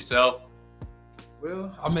 brother. And yourself?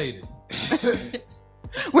 Well, I made it.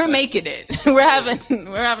 We're making it. We're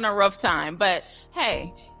having a rough time, but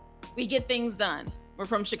hey, we get things done. We're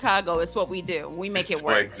from Chicago. It's what we do. We make it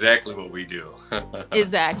work. Exactly what we do.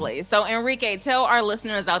 Exactly. So Enrique, tell our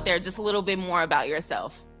listeners out there just a little bit more about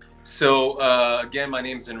yourself. So again, my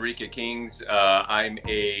name is Enrique Kings. I'm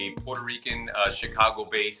a Puerto Rican,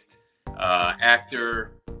 Chicago-based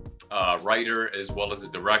actor, writer, as well as a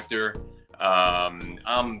director.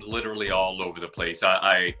 I'm literally all over the place.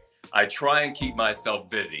 I try and keep myself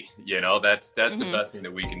busy. You know, that's the best thing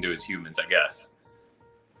that we can do as humans, I guess.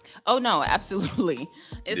 Oh no, absolutely.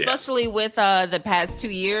 Especially with the past 2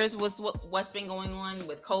 years, what's been going on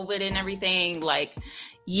with COVID and everything. Like,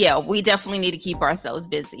 yeah, we definitely need to keep ourselves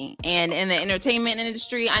busy. And in the entertainment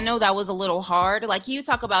industry, I know that was a little hard. Like, you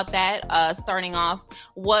talk about that starting off.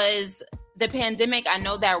 Was the pandemic? I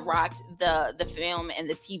know that rocked the film and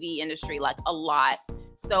the TV industry like a lot.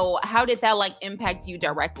 So how did that like impact you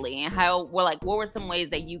directly, and what were some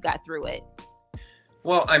ways that you got through it?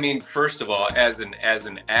 Well, I mean, first of all, as an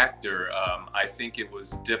actor, I think it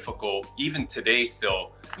was difficult, even today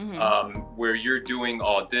still, where you're doing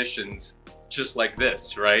auditions just like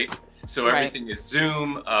this, right? So everything is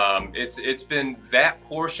Zoom. It's been, that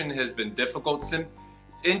portion has been difficult,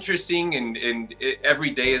 interesting, and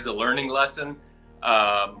every day is a learning lesson.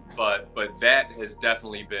 But that has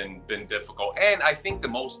definitely been difficult. And I think the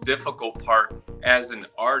most difficult part as an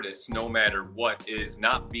artist, no matter what, is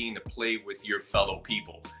not being to play with your fellow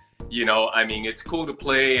people. You know, I mean, it's cool to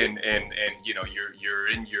play and you know, you're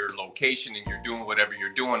in your location and you're doing whatever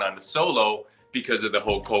you're doing on the solo because of the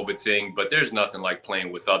whole COVID thing, but there's nothing like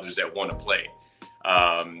playing with others that want to play.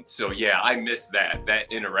 So yeah, I miss that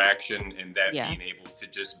interaction and that being able to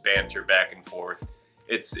just banter back and forth.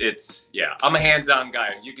 yeah. I'm a hands-on guy.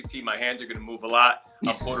 As you can see, my hands are gonna move a lot.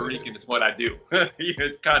 I'm Puerto Rican. It's what I do.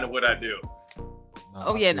 It's kind of what I do.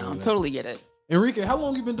 Totally get it. Enrique, how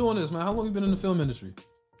long you been doing this, man? How long you been in the film industry?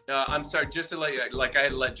 I'm sorry, just to like I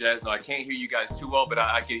had to let Jazz know, I can't hear you guys too well, but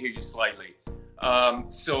I can hear you slightly.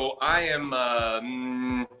 So I am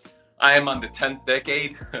on the 10th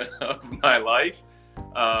decade of my life.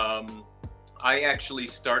 I actually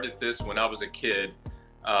started this when I was a kid.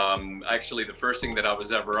 Actually, the first thing that I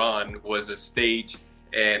was ever on was a stage,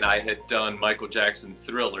 and I had done Michael Jackson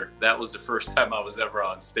Thriller. That was the first time I was ever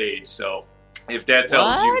on stage. So if that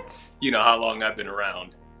tells you know, how long I've been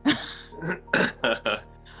around.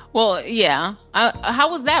 Well, yeah. How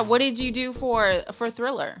was that? What did you do for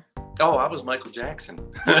Thriller? Oh, I was Michael Jackson.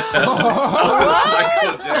 I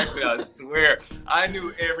was Michael Jackson, I swear. I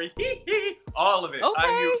knew all of it. Okay.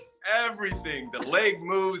 I knew everything. The leg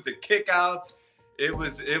moves, the kickouts. It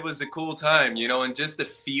was a cool time, you know, and just to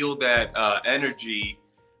feel that energy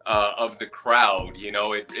of the crowd, you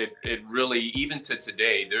know, it really, even to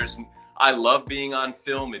today, I love being on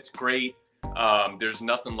film. It's great. There's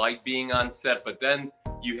nothing like being on set, but then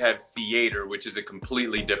you have theater, which is a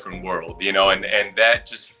completely different world, you know, and that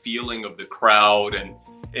just feeling of the crowd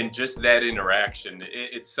and just that interaction,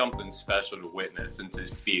 it's something special to witness and to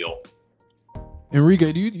feel.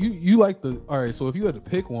 Enrique, do you like all right, so if you had to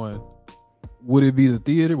pick one, would it be the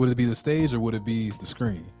theater, would it be the stage, or would it be the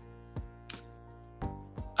screen?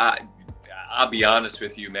 I'll be honest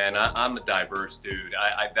with you, man. I'm a diverse dude.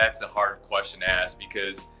 That's a hard question to ask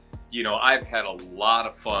because, you know, I've had a lot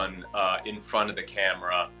of fun in front of the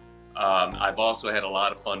camera. I've also had a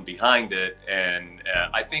lot of fun behind it. And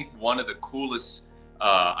I think one of the coolest,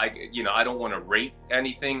 I don't want to rate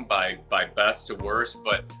anything by best to worst,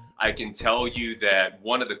 but I can tell you that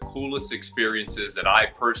one of the coolest experiences that I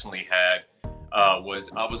personally had was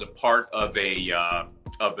I was a part of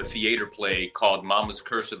a theater play called Mama's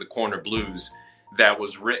Curse of the Corner Blues that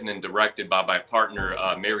was written and directed by my partner,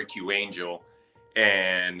 Mary Q. Angel.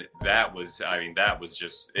 And it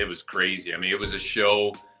was crazy. I mean, it was a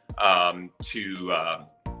show to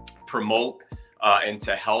promote and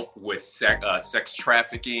to help with sex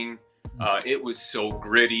trafficking. It was so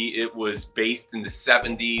gritty. It was based in the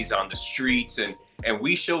 70s on the streets, and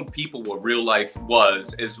we showed people what real life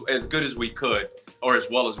was as good as we could, or as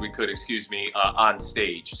well as we could, on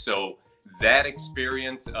stage. So that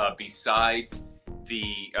experience, besides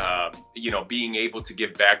the being able to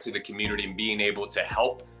give back to the community and being able to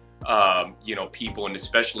help people, and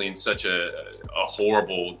especially in such a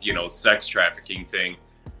horrible sex trafficking thing,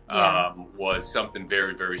 was something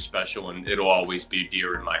very, very special, and it'll always be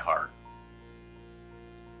dear in my heart.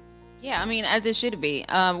 Yeah, I mean, as it should be.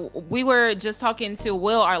 We were just talking to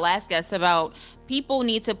Will, our last guest, about people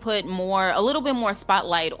need to put a little bit more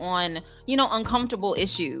spotlight on, uncomfortable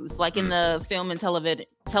issues, like in the film and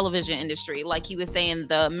television industry. Like he was saying,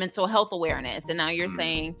 the mental health awareness, and now you're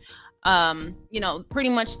saying, pretty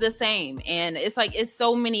much the same. And it's like, it's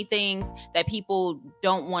so many things that people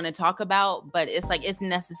don't want to talk about, but it's like, it's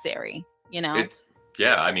necessary,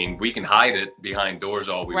 I mean, we can hide it behind doors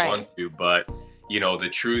all we want to, but the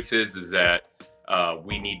truth is that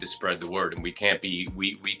we need to spread the word, and we can't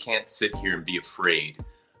sit here and be afraid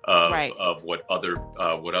of what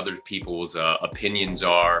other people's opinions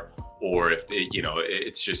are, or if they,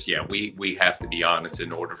 it's just, we have to be honest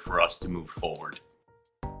in order for us to move forward.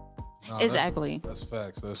 No, exactly. That's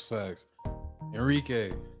facts. Enrique,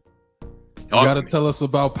 you gotta tell us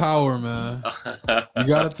about Power, man. You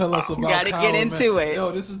gotta tell us about Power. You gotta get into it.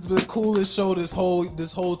 Yo, this is the coolest show this whole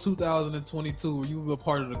 2022. You were a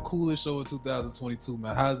part of the coolest show of 2022,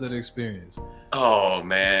 man. How's that experience? Oh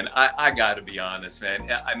man, I gotta be honest,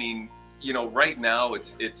 man. I mean, right now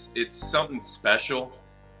it's something special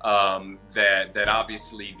that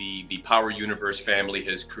obviously the Power Universe family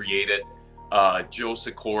has created. Joe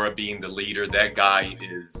Sikora being the leader, that guy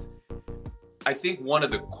is. I think one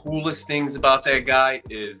of the coolest things about that guy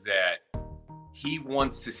is that he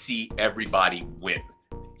wants to see everybody win.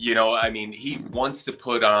 He wants to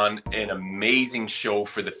put on an amazing show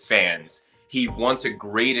for the fans. He wants a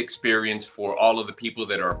great experience for all of the people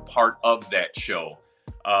that are a part of that show.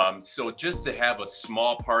 So just to have a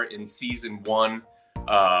small part in season 1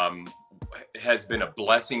 has been a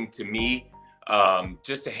blessing to me.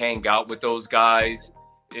 Just to hang out with those guys.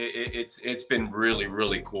 It's been really,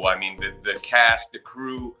 really cool. I mean, the cast, the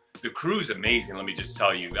crew's amazing. Let me just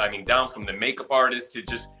tell you. I mean, down from the makeup artist to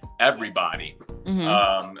just everybody.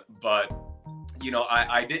 Mm-hmm. But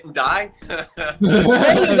I didn't die. There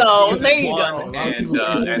you go. And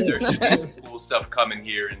there's some cool stuff coming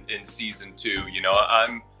here in season 2.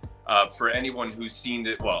 For anyone who's seen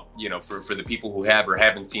it, well, you know, for the people who have or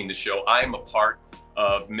haven't seen the show, I am a part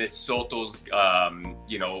of Miss Soto's,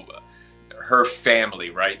 you know, her family,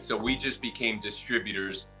 right? So we just became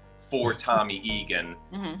distributors for Tommy Egan,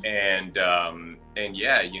 and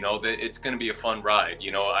yeah, you know, it's going to be a fun ride.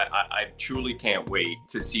 You know, I truly can't wait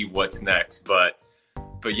to see what's next. But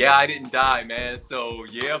yeah, I didn't die, man. So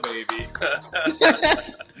yeah, baby.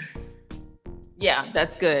 Yeah,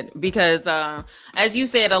 that's good because, as you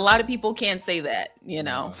said, a lot of people can't say that, you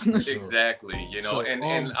know. Exactly, you know, So, and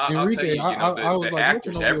Enrique, I'll tell you, I was the like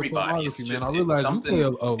actors, looking over your everybody, it's filmography, just, man. I realized you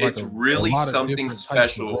play it's really a lot of something different types of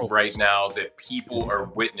special roles. right now that people are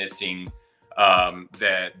witnessing.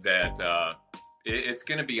 It's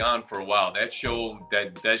going to be on for a while. That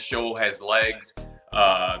show has legs.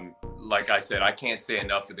 Like I said, I can't say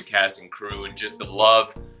enough for the cast and crew and just the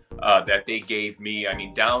love that they gave me. I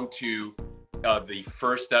mean, down to the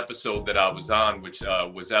first episode that I was on, which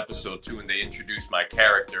was episode 2, and they introduced my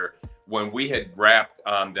character. When we had wrapped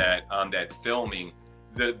on that filming,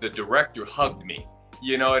 the director hugged me.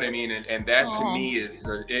 You know what I mean? And that to me is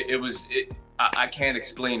I can't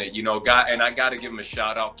explain it. You know, and I got to give him a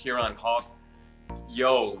shout out, Kieran Hawk.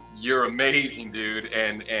 Yo, you're amazing, dude.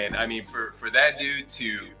 And I mean, for that dude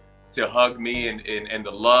to hug me and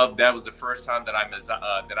the love, that was the first time that I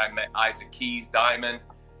met Isaac Keys Diamond.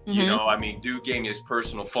 You know, I mean, dude gave me his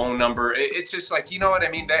personal phone number. It's just like, you know what I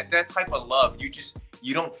mean? That type of love,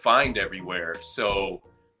 you don't find everywhere. So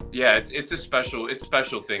yeah, it's a special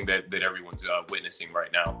thing that everyone's witnessing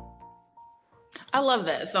right now. I love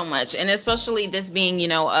that so much. And especially this being, you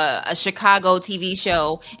know, a Chicago TV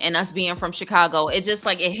show and us being from Chicago, it just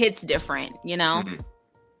like, it hits different, you know?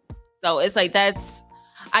 So it's like,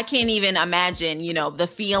 I can't even imagine, you know, the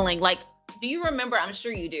feeling. Like, do you remember, I'm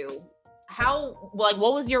sure you do, what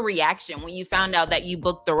was your reaction when you found out that you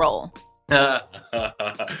booked the role?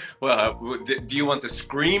 Well, do you want to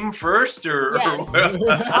scream first or? Yes,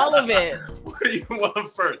 all of it. What do you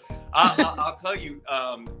want first? I'll tell you.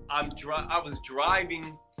 I'm driving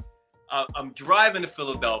to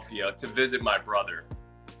Philadelphia to visit my brother,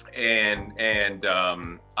 and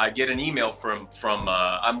I get an email from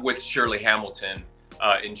I'm with Shirley Hamilton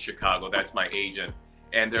in Chicago. That's my agent.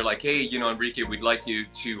 And they're like, hey, you know, Enrique, we'd like you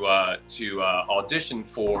to audition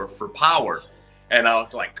for Power. And I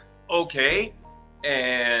was like, okay.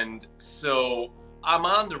 And so I'm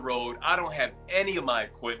on the road. I don't have any of my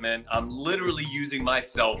equipment. I'm literally using my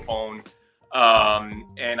cell phone.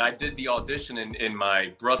 And I did the audition in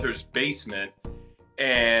my brother's basement.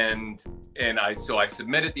 And I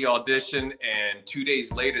submitted the audition, and 2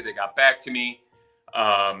 days later they got back to me.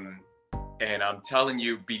 And I'm telling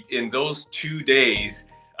you, in those 2 days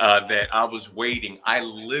that I was waiting, I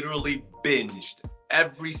literally binged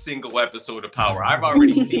every single episode of Power. I've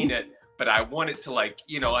already seen it, but I wanted to, like,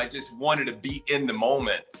 you know, I just wanted to be in the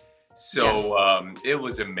moment. So it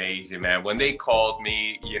was amazing, man. When they called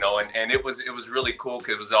me, you know, and it was really cool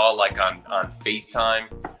because it was all like on FaceTime.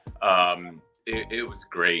 It was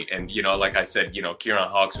great. And, you know, like I said, you know, Kieran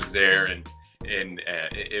Hawks was there, and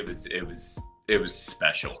it was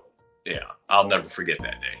special. Yeah, I'll never forget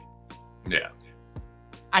that day. Yeah.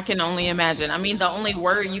 I can only imagine. I mean, the only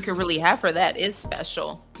word you can really have for that is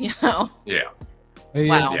special, you know? Yeah. Hey,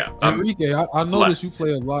 wow. Yeah. Enrique, I noticed you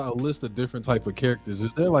play a list of different type of characters.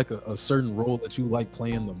 Is there like a certain role that you like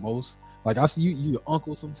playing the most? Like, I see you the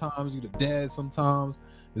uncle sometimes, you the dad sometimes.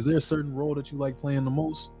 Is there a certain role that you like playing the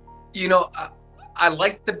most? You know, I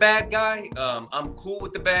like the bad guy. I'm cool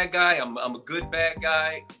with the bad guy. I'm a good bad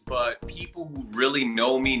guy. But people who really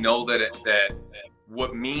know me know that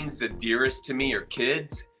what means the dearest to me are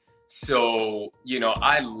kids. So, you know,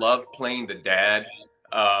 I love playing the dad.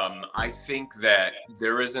 I think that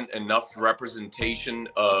there isn't enough representation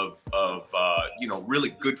of you know,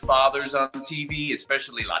 really good fathers on TV,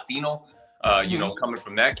 especially Latino, you know, coming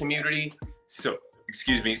from that community. So,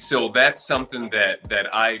 excuse me. So that's something that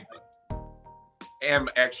I am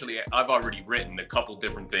actually, I've already written a couple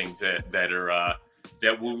different things that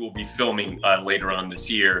we will be filming later on this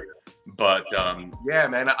year. But yeah,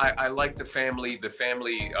 man, I like the family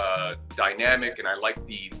dynamic, and I like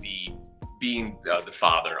the being the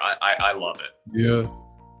father. I love it. Yeah.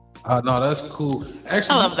 No, that's cool.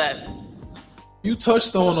 Actually, I love that. You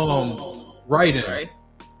touched on writing. Right.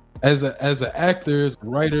 As an actor, as a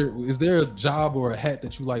writer, is there a job or a hat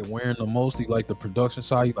that you like wearing the most? Do you like the production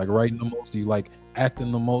side? You like writing the most? Do you like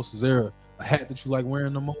acting the most? Is there a hat that you like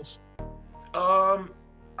wearing the most?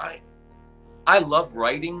 I love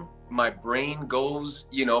writing. My brain's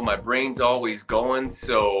always going.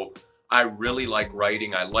 So I really like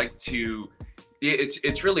writing. I like to,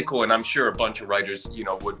 it's really cool. And I'm sure a bunch of writers, you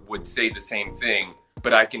know, would say the same thing.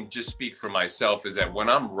 but I can just speak for myself, is that when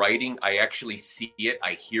I'm writing, I actually see it,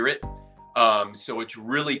 I hear it. So it's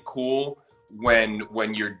really cool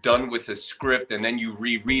when you're done with a script and then you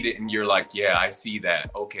reread it and you're like, yeah, I see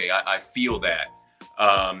that. Okay, I feel that.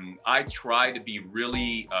 I try to be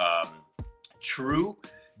really true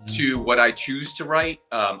to what I choose to write.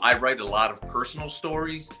 I write a lot of personal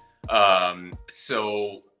stories.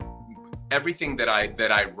 So everything that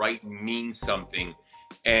I write means something.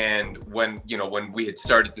 And when we had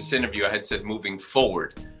started this interview, I had said moving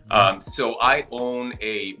forward. So I own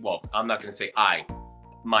I'm not going to say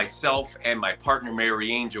myself and my partner,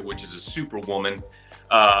 Mary Angel, which is a superwoman.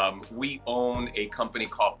 We own a company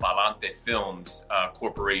called Palante Films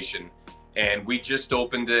Corporation, and we just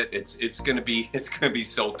opened it. It's gonna be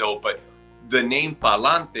so dope. But the name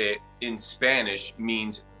Palante in Spanish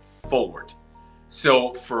means forward.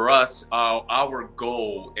 So for us, our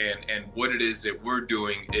goal and what it is that we're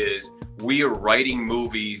doing is we are writing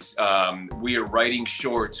movies, we are writing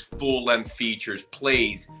shorts, full-length features,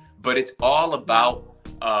 plays, but it's all about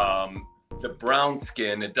the brown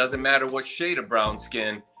skin. It doesn't matter what shade of brown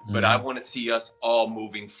skin, but I want to see us all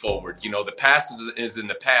moving forward. The past is in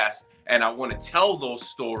the past, and I want to tell those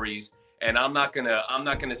stories. And I'm not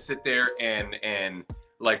gonna sit there and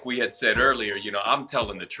like we had said earlier, I'm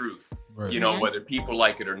telling the truth. Right. Whether people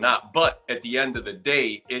like it or not. But at the end of the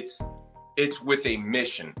day, it's with a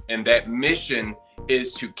mission, and that mission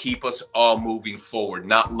is to keep us all moving forward,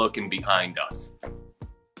 not looking behind us.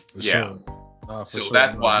 Yeah. Sure. So sure,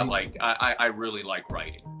 that's why I really like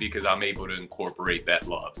writing, because I'm able to incorporate that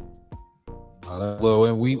love. Well,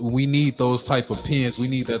 and we need those type of pens. We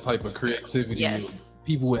need that type of creativity. Yes.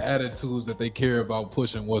 People with attitudes that they care about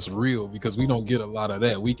pushing what's real, because we don't get a lot of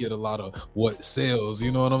that. We get a lot of what sells.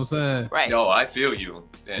 You know what I'm saying? Right. No, I feel you.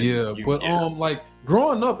 Like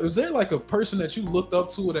growing up, is there like a person that you looked up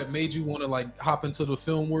to that made you want to like hop into the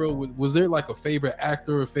film world? Was there like a favorite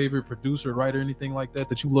actor, or favorite producer, writer, anything like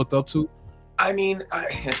that you looked up to? I mean,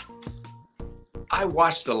 I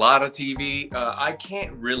watched a lot of TV. I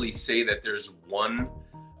can't really say that there's one.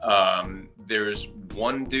 There's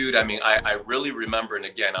one dude. I mean, I really remember, and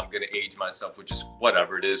again, I'm going to age myself, which is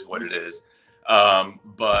whatever it is, what it is.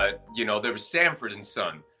 But there was Sanford and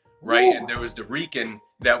Son, right? Ooh. And there was the Rican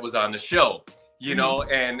that was on the show,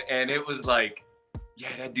 and it was like, yeah,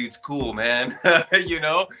 that dude's cool, man.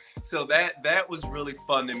 So that was really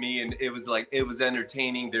fun to me, and it was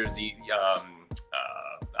entertaining. There's the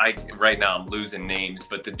right now I'm losing names,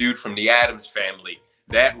 but the dude from the Addams Family,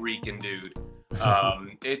 that Rican dude.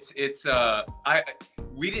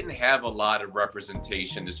 We didn't have a lot of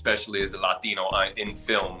representation, especially as a Latino in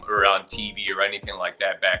film or on TV or anything like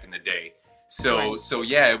that back in the day. So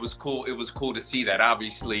yeah, it was cool. It was cool to see that.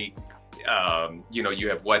 Obviously, you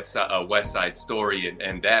have West Side Story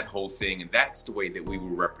and that whole thing, and that's the way that we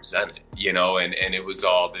were represented, and it was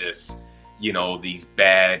all this, these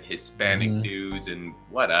bad Hispanic dudes and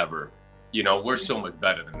whatever, we're so much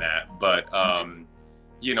better than that. But,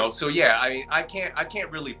 so yeah, I mean, I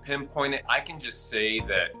can't really pinpoint it. I can just say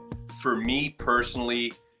that for me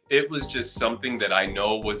personally, it was just something that I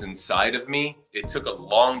know was inside of me. It took a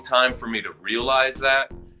long time for me to realize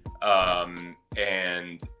that.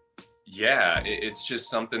 And yeah, it's just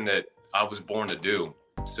something that I was born to do.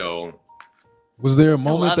 So was there a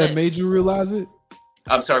moment that made you realize it?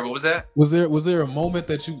 I'm sorry, what was that? Was there a moment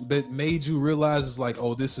that made you realize it's like,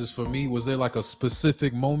 oh, this is for me? Was there like a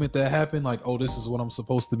specific moment that happened? Like, oh, this is what I'm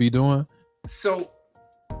supposed to be doing? So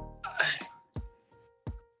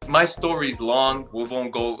my story's long. We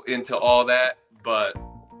won't go into all that, but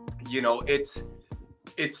it's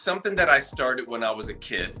something that I started when I was a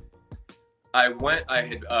kid. I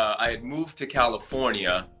had moved to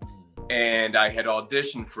California, and I had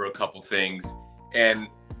auditioned for a couple things, and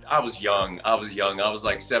I was young. I was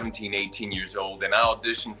like 17, 18 years old, and I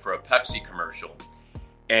auditioned for a Pepsi commercial.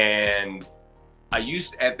 And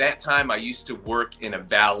at that time I used to work in a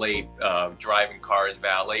valet, driving cars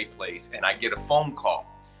valet place, and I get a phone call,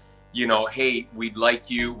 hey, we'd like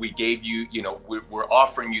you. We gave you, we're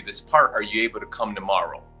offering you this part. Are you able to come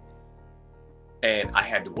tomorrow? And I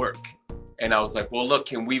had to work. And I was like, well, look,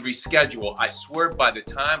 can we reschedule? I swear by the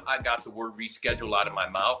time I got the word reschedule out of my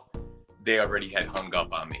mouth, they already had hung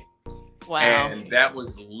up on me. Wow. And that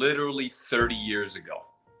was literally 30 years ago.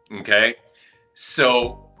 Okay.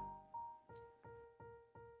 So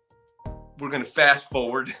we're going to fast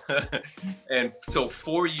forward. And so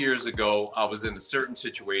 4 years ago, I was in a certain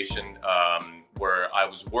situation where I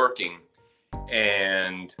was working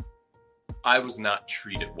and I was not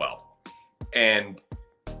treated well. And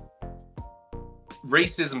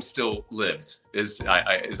racism still lives, is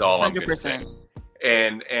all 100%. I'm going to say.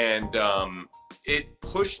 And it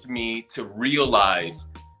pushed me to realize,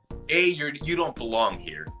 A, you don't belong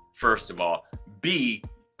here, first of all. B,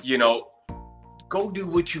 go do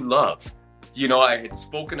what you love. I had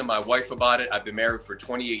spoken to my wife about it. I've been married for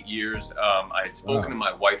 28 years. I had spoken to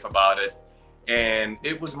my wife about it, and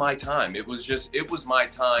it was my time. It was my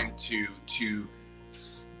time to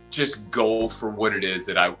just go for what it is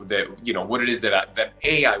that I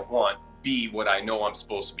want, B, what I know I'm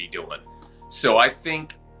supposed to be doing. So I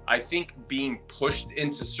think being pushed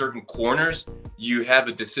into certain corners, you have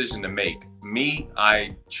a decision to make. Me,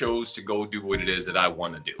 I chose to go do what it is that I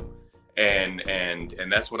want to do. And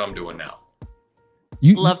that's what I'm doing now.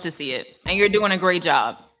 Love to see it. And you're doing a great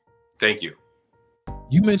job. Thank you.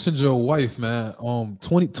 You mentioned your wife, man.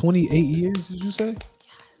 28 years, did you say?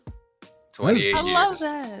 28 years. I love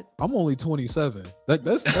that. I'm only 27.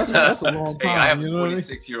 That's a long time. Hey, I have a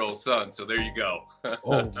 26-year-old son, so there you go.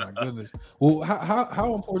 Oh my goodness. Well,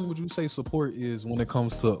 how important would you say support is when it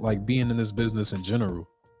comes to like being in this business in general?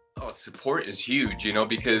 Oh, support is huge,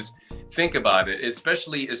 because think about it,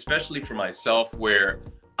 especially for myself, where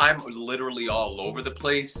I'm literally all over the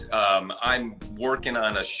place. I'm working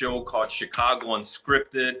on a show called Chicago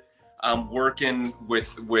Unscripted. I'm working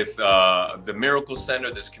with the Miracle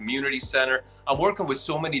Center, this community center. I'm working with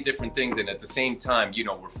so many different things, and at the same time,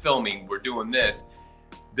 we're filming, we're doing this.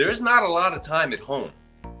 There's not a lot of time at home,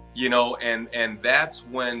 and that's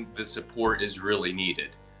when the support is really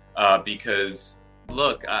needed. Because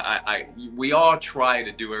look, we all try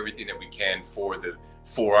to do everything that we can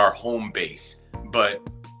for our home base, but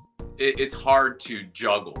it's hard to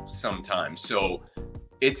juggle sometimes. So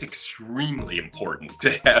it's extremely important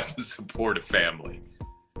to have a supportive family.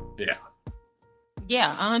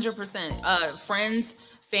 Yeah, 100%. Friends,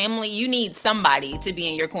 family, you need somebody to be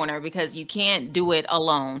in your corner because you can't do it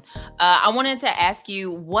alone. I wanted to ask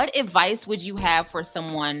you, what advice would you have for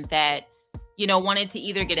someone that wanted to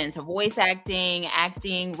either get into voice acting,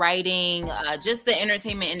 writing, just the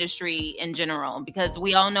entertainment industry in general? Because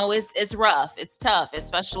we all know it's rough, it's tough,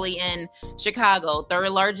 especially in Chicago,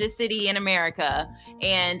 third largest city in America,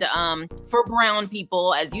 and for brown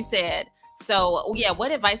people, as you said. So yeah,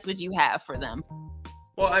 what advice would you have for them?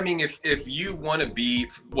 Well, I mean, if you want to be,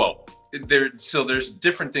 there's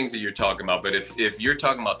different things that you're talking about, but if you're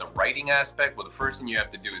talking about the writing aspect, well, the first thing you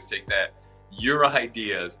have to do is take your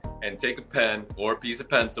ideas and take a pen or a piece of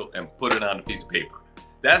pencil and put it on a piece of paper.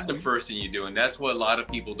 That's the first thing you do. And that's what a lot of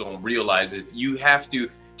people don't realize. You have to,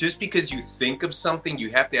 just because you think of something, you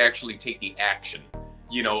have to actually take the action,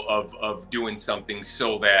 of doing something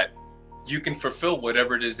so that you can fulfill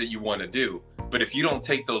whatever it is that you want to do. But if you don't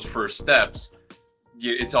take those first steps,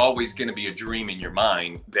 it's always going to be a dream in your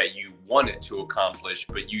mind that you wanted to accomplish,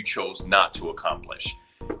 but you chose not to accomplish.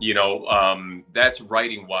 That's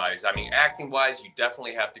writing wise. I mean, acting wise, you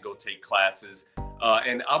definitely have to go take classes.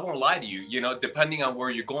 And I won't lie to you, depending on where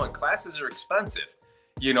you're going, classes are expensive,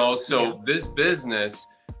 so this business,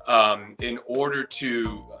 in order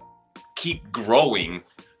to keep growing,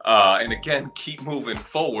 and again, keep moving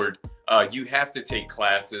forward, you have to take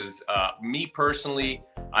classes. Me personally,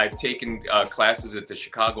 I've taken classes at the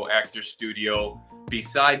Chicago Actors Studio.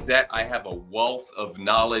 Besides that, I have a wealth of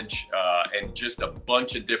knowledge and just a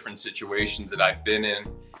bunch of different situations that I've been in.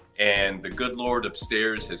 And the good Lord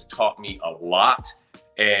upstairs has taught me a lot.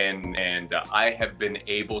 And I have been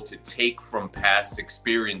able to take from past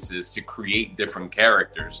experiences to create different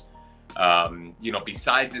characters.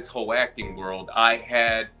 Besides this whole acting world,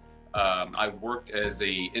 I worked as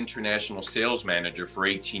a international sales manager for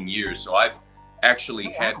 18 years. So I've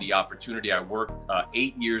actually had the opportunity. I worked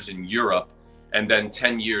 8 years in Europe, and then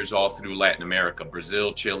 10 years all through Latin America,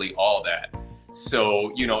 Brazil, Chile, all that.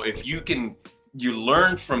 So, if you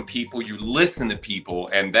learn from people, you listen to people,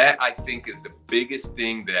 and that I think is the biggest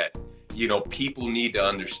thing that, people need to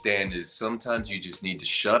understand is sometimes you just need to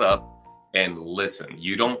shut up and listen.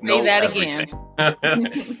 You don't know everything.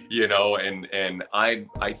 And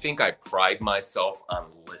I think I pride myself on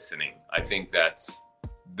listening. I think that's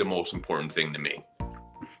the most important thing to me.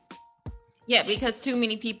 Yeah, because too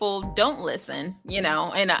many people don't listen, and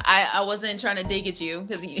I wasn't trying to dig at you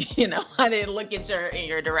because, I didn't look at in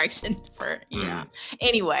your direction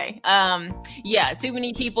Anyway, too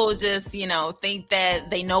many people just, think that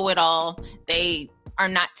they know it all. They are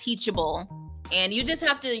not teachable. And you just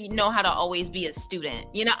have to know how to always be a student.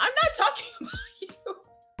 I'm not talking about you.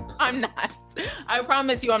 I'm not. I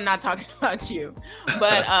promise you I'm not talking about you.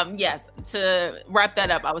 But yes, to wrap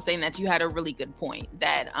that up, I was saying that you had a really good point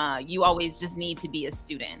that you always just need to be a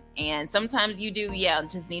student. And sometimes you do,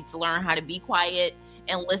 just need to learn how to be quiet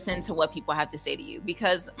and listen to what people have to say to you,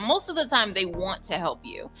 because most of the time they want to help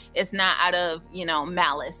you. It's not out of,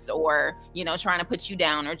 malice or, trying to put you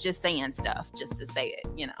down or just saying stuff just to say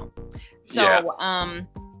it, So,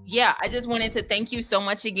 yeah, I just wanted to thank you so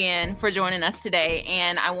much again for joining us today.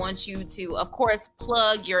 And I want you to, of course,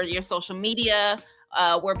 plug your social media,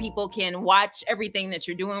 where people can watch everything that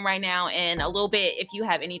you're doing right now, and a little bit if you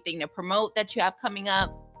have anything to promote that you have coming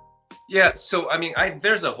up. Yeah, so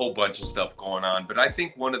there's a whole bunch of stuff going on, but I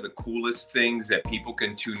think one of the coolest things that people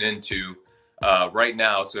can tune into right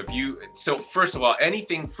now. So first of all,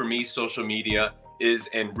 anything for me, social media is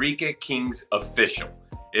Enrique King's Official.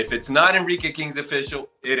 If it's not Enrique King's Official,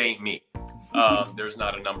 it ain't me. There's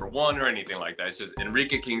not a number one or anything like that. It's just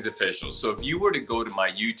Enrique King's Official. So if you were to go to my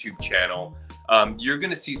YouTube channel, you're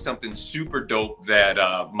going to see something super dope that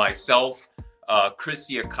myself,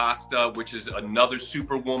 Chrissy Acosta, which is another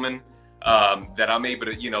superwoman that I'm able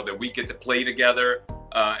to, that we get to play together.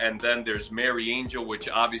 And then there's Mary Angel, which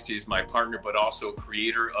obviously is my partner, but also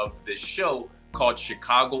creator of this show called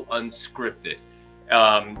Chicago Unscripted.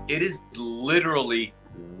 It is literally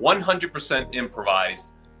 100%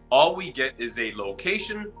 improvised. All we get is a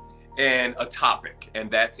location and a topic,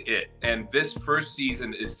 and that's it. And this first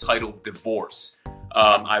season is titled Divorce.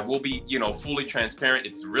 I will be, fully transparent.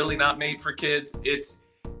 It's really not made for kids. It's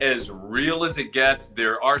as real as it gets.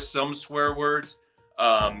 There are some swear words,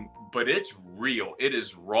 but it's real. It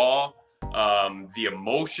is raw. The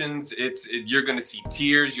emotions, you're going to see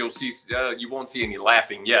tears. You'll see, you won't see any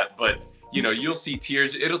laughing yet, but you'll see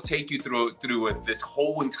tears. It'll take you through this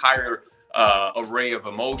whole entire array of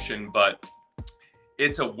emotion, but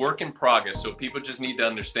it's a work in progress. So people just need to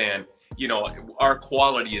understand, our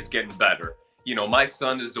quality is getting better. My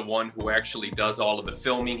son is the one who actually does all of the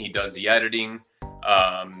filming. He does the editing.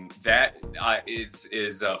 That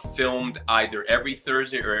is filmed either every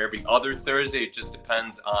Thursday or every other Thursday. It just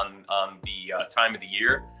depends on the time of the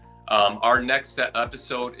year. Our next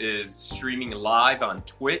episode is streaming live on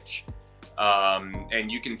Twitch.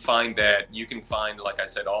 And you can find, like I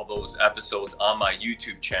said, all those episodes on my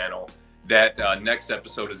YouTube channel. That next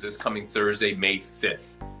episode is this coming Thursday, May 5th.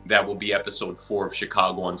 That will be episode 4 of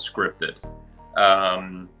Chicago Unscripted.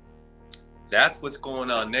 That's what's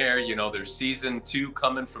going on there. There's season 2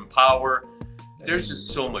 coming from Power. There's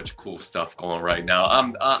just so much cool stuff going right now.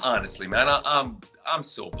 I'm honestly, man, I'm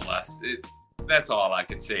so blessed. That's all I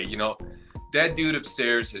can say. That dude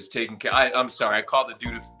upstairs has taken care. I'm sorry, I call the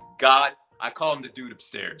dude God. I call him the dude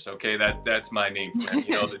upstairs. Okay, that's my name for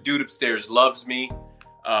him. The dude upstairs loves me,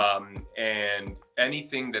 and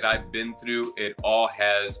anything that I've been through, it all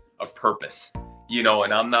has a purpose. And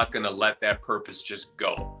I'm not gonna let that purpose just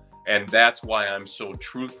go. And that's why I'm so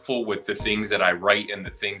truthful with the things that I write and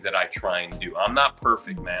the things that I try and do. I'm not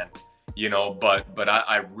perfect, man. But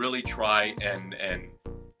I really try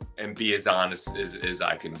and be as honest as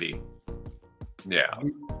I can be. Yeah.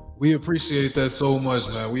 We appreciate that so much,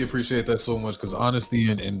 man. We appreciate that so much, because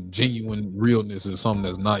honesty and genuine realness is something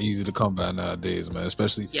that's not easy to come by nowadays, man.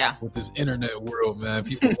 Especially with this internet world, man.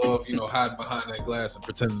 People love, hiding behind that glass and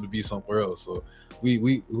pretending to be somewhere else. So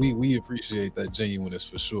we appreciate that genuineness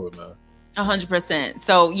for sure, man. 100%.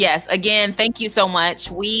 So yes, again, thank you so much.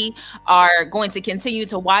 We are going to continue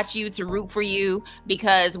to watch you, to root for you,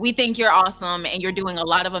 because we think you're awesome and you're doing a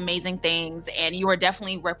lot of amazing things, and you are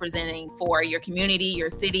definitely representing for your community, your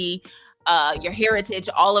city, your heritage,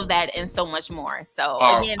 all of that and so much more. So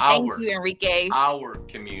again, thank you, Enrique. Our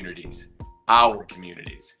communities.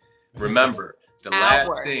 Remember, the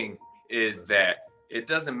last thing is that it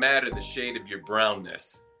doesn't matter the shade of your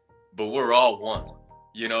brownness, but we're all one.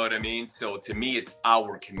 You know what I mean? So to me, it's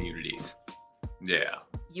our communities. Yeah.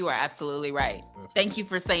 You are absolutely right. Thank you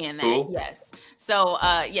for saying that. Cool. Yes. So,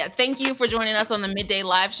 thank you for joining us on the Midday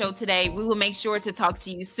Live Show today. We will make sure to talk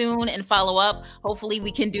to you soon and follow up. Hopefully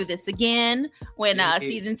we can do this again when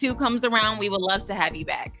season 2 comes around. We would love to have you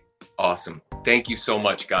back. Awesome. Thank you so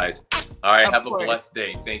much, guys. All right. Have a blessed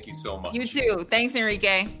day. Thank you so much. You too. Thanks,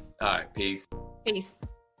 Enrique. All right. Peace.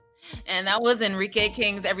 And that was Enrique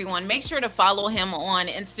Kings, everyone. Make sure to follow him on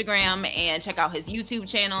Instagram and check out his YouTube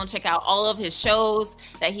channel. Check out all of his shows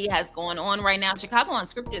that he has going on right now. Chicago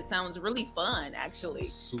Unscripted sounds really fun, actually.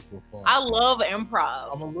 Super fun. I love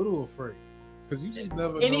improv. I'm a little afraid, because you just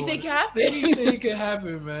never anything know. Can happen. Anything can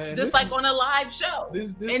happen, man. Just like on a live show.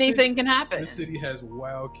 Anything can happen. This city has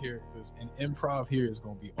wild characters, and improv here is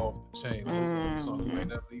going to be off the chain. It's going to be something you ain't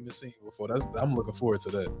never even seen before. I'm looking forward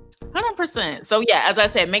to that. 100%. So yeah, as I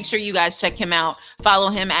said, make sure you guys check him out. Follow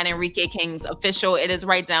him at Enrique Kings Official. It is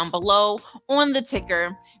right down below on the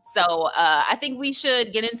ticker. So I think we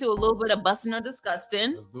should get into a little bit of busting or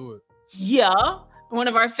disgusting. Let's do it. Yeah. One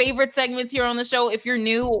of our favorite segments here on the show. If you're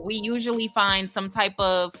new, we usually find some type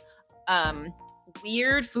of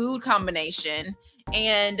weird food combination,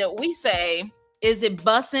 and we say, is it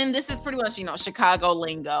bussin'? This is pretty much, Chicago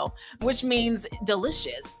lingo, which means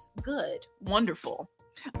delicious, good, wonderful.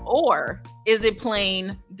 Or is it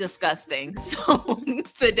plain disgusting? So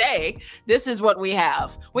today, this is what we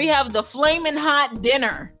have. We have the flaming hot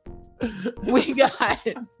dinner. We got...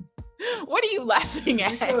 What are you laughing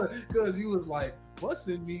at? Because you was like,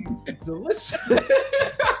 bussin' means delicious.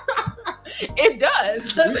 It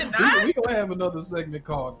does it not? We gonna have another segment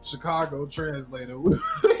called Chicago Translator.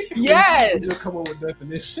 Yes. We just come up with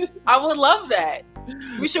definitions. I would love that.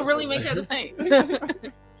 We should really make that a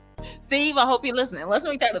thing. Steve, I hope you're listening. Let's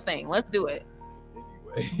make that a thing. Let's do it.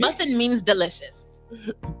 Anyway. Bussin' means delicious.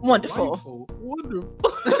 Wonderful. Wonderful.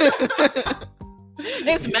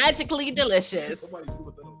 It's magically delicious. Somebody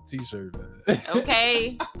put that on a t-shirt, man.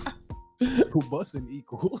 Okay. Who bussin'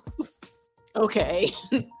 equals. Okay.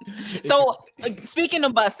 So speaking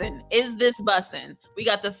of bussin', is this bussin'? We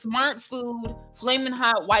got the Smart Food Flamin'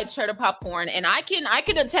 Hot White Cheddar Popcorn, and I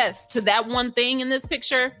can attest to that one thing in this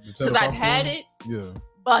picture because I've had it. Yeah.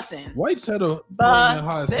 Bussin'. White cheddar Flamin'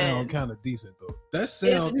 Hot sound kind of decent though. That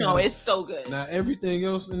sound it's so good. Now everything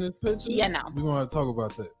else in this picture, we're gonna have to talk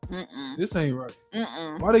about that. This ain't right.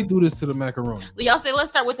 Why they do this to the macaroni? Y'all say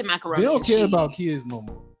let's start with the macaroni. They don't care about kids no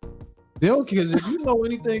more. They don't care. If you know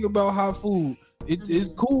anything about hot food, it's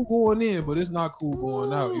cool going in, but it's not cool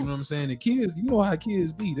going out. You know what I'm saying? The kids, you know how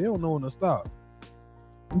kids be. They don't know when to stop.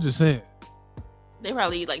 I'm just saying. They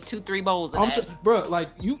probably eat like 2-3 bowls of that. Bro, like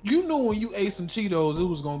you knew when you ate some Cheetos, it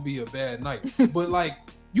was gonna be a bad night. But like,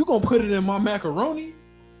 you gonna put it in my macaroni?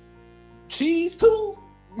 Cheese too?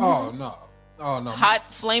 Oh no. Oh no. Hot,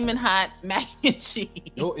 flaming hot mac and cheese.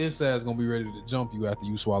 Your inside's gonna be ready to jump you after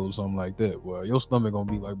you swallow something like that. Well, your stomach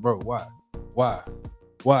gonna be like, bro, why?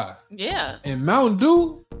 Yeah. And Mountain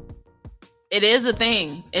Dew, it is a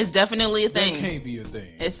thing. It's definitely a thing. That can't be a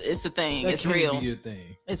thing. It's a thing. That it's can't real. Be a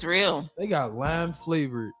thing. It's real. They got lime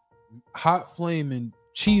flavored, hot flaming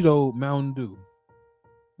Cheeto Mountain Dew.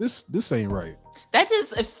 This ain't right. That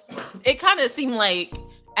just it kind of seemed like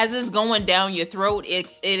as it's going down your throat,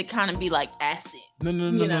 it kind of be like acid.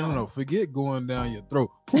 No. Forget going down your throat.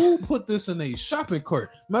 Who put this in a shopping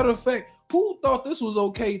cart? Matter of fact, who thought this was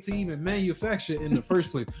okay to even manufacture in the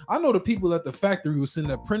first place? I know the people at the factory who sitting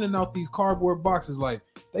there printing out these cardboard boxes like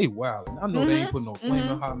they wilding. I know they ain't putting no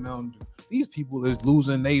flaming hot Mountain Dew. These people is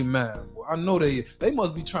losing their mind. Boy, I know they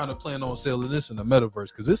must be trying to plan on selling this in the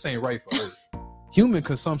metaverse because this ain't right for Earth. Human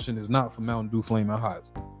consumption is not for Mountain Dew flaming hot.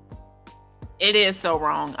 It is so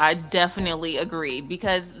wrong. I definitely agree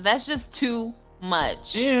because that's just too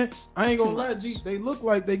much. And I ain't gonna lie, G, they look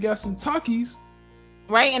like they got some Takis.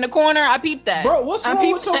 Right in the corner, I peeped that. Bro, what's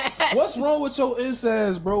wrong with your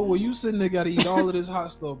insides, bro? Where you sitting there gotta eat all of this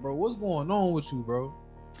hot stuff, bro? What's going on with you, bro?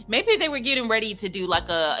 Maybe they were getting ready to do like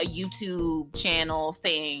a YouTube channel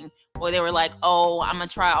thing where they were like, "Oh, I'm gonna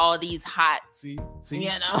try all these hot." See,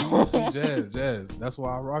 Jazz. That's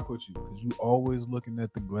why I rock with you because you always looking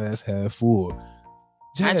at the glass half full.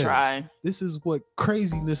 Jazz, I try. This is what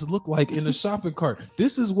craziness look like in a shopping cart.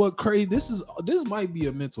 This is what This might be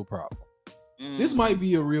a mental problem. This might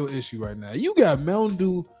be a real issue right now. You got Mountain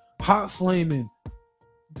Dew, hot flaming.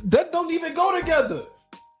 That don't even go together.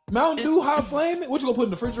 Mountain Dew, hot flaming. What you gonna put in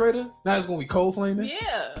the refrigerator? Now it's gonna be cold flaming.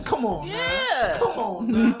 Yeah. Come on, man. Come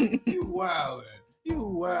on, man. You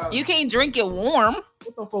wildin'. You can't drink it warm.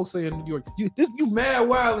 What them folks say in New York? You mad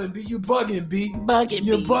wildin', B. You bugging, B.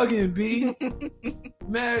 You're bugging, B.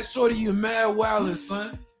 Mad shorty, you mad wildin',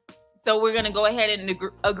 son. So we're gonna go ahead and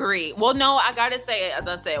agree. Well, no, I gotta say, as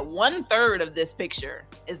I said, 1/3 of this picture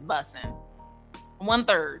is bussin'.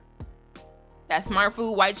 1/3. That Smart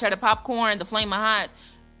Food White Cheddar Popcorn, the Flamin' Hot.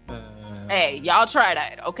 Hey, y'all try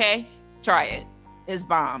that, okay? Try it. It's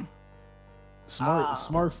bomb.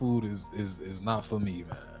 Smart Food is not for me,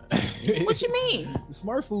 man. What you mean?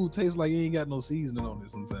 Smart Food tastes like you ain't got no seasoning on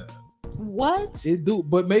it sometimes. What? It do,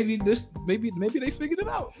 but maybe they figured it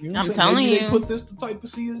out. You know I'm telling you, they put this the type of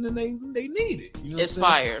seasoning they need it. You know it's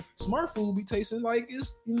fire. Smart Food be tasting like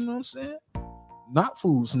it's, you know what I'm saying? Not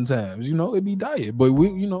food sometimes, you know, it be diet, but we,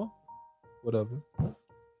 you know, whatever.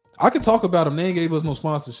 I could talk about them. They ain't gave us no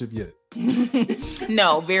sponsorship yet.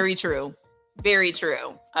 No, very true. Very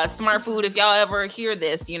true. Smart Food, if y'all ever hear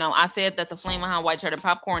this, you know, I said that the Flamin' Hot White Cheddar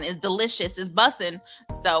Popcorn is delicious. It's bussin'.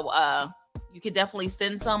 So, you could definitely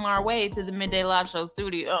send some our way to the Midday Live Show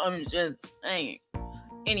studio. I'm just saying.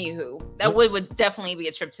 Anywho, that would definitely be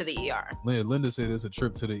a trip to the ER. Linda said it's a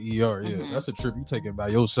trip to the ER. Yeah, that's a trip you taking by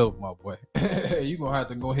yourself, my boy. You gonna have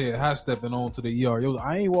to go ahead high stepping on to the ER. Yo,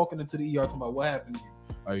 I ain't walking into the ER talking about what happened to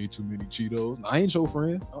you. I ate too many Cheetos. I ain't your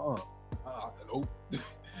friend. Nope.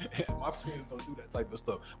 My friends don't do that type of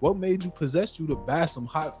stuff. What made you possess you to buy some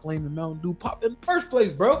hot flaming Mountain Dew pop in the first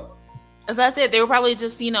place, bro? As I said, they were probably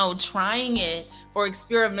just, trying it for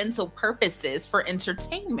experimental purposes for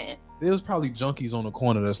entertainment. There was probably junkies on the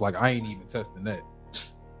corner that's like, I ain't even testing that.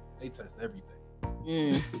 They test everything.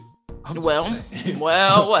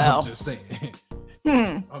 Well. I'm just saying.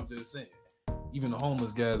 I'm just saying. Even the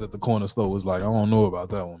homeless guys at the corner store was like, I don't know about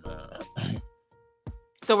that one, man.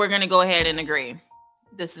 So we're going to go ahead and agree.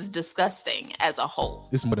 This is disgusting as a whole.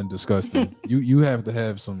 It's more than disgusting. You have to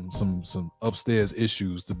have some upstairs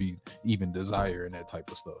issues to be even desiring that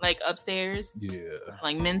type of stuff. Like upstairs? Yeah.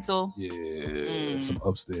 Like mental? Yeah. Some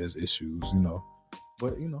upstairs issues,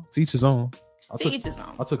 But teach his own.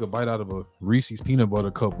 I took a bite out of a Reese's peanut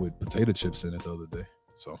butter cup with potato chips in it the other day.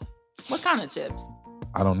 So what kind of chips?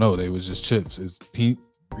 I don't know. They was just chips. What you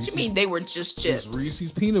mean they were just chips? It's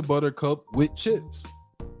Reese's peanut butter cup with chips.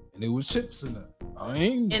 And it was chips in it.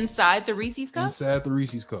 Inside the Reese's cup? Inside the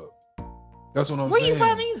Reese's cup. That's what I'm saying. Where you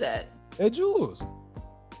find these at? At Jewel's.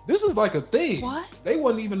 This is like a thing. What? They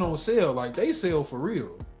wasn't even on sale. Like, they sell for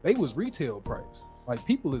real. They was retail price. Like,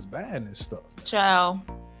 people is buying this stuff. Ciao.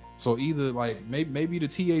 So either like maybe the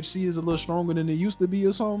THC is a little stronger than it used to be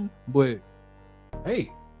or something, but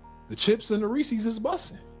hey, the chips and the Reese's is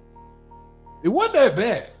busting. It wasn't that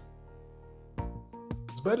bad.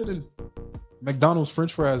 It's better than McDonald's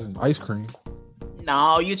French fries and ice cream.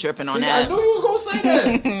 No, you tripping on that. I knew you was gonna say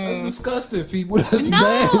that. That's disgusting, people. That's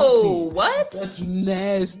nasty. No, what? That's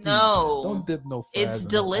nasty. No, don't dip no fries. It's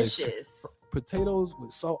delicious. Potatoes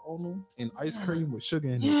with salt on them and ice cream with sugar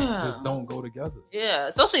in it just don't go together. Yeah,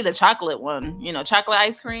 especially the chocolate one. Chocolate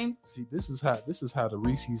ice cream. See, this is how the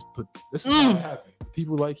Reese's put. This is how it happened.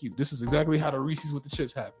 People like you. This is exactly how the Reese's with the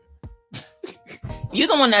chips happen. You're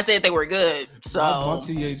the one that said they were good. So my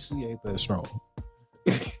THC ain't that strong.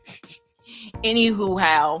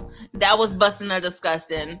 Anywho, that was busting or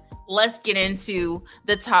disgusting. Let's get into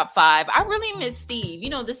the top 5. I really miss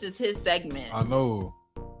Steve. This is his segment. I know.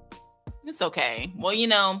 It's okay.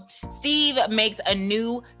 Well, Steve makes a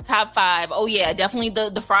new top 5. Oh yeah, definitely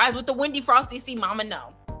the fries with the Wendy Frosty. See, Mama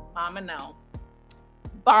no.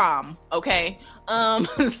 Bomb. Okay.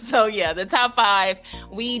 So yeah, the top 5.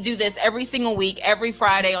 We do this every single week, every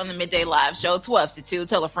Friday on the Midday Live Show, 12 to 2.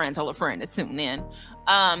 Tell a friend to tune in.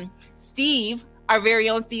 Steve, our very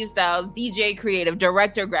own Steve Styles, DJ, creative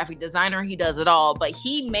director, graphic designer, he does it all, but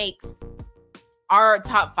he makes our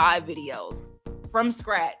top 5 videos from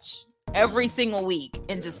scratch every single week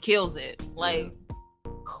and just kills it. Like,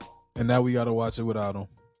 and now we gotta watch it without him.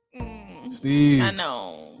 Steve, I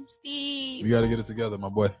know. Steve, we gotta get it together, my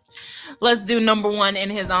boy. Let's do number 1 in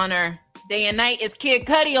his honor. Day and night is Kid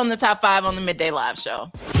Cudi on the top 5 on the Midday Live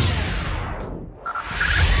Show.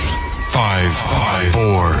 5,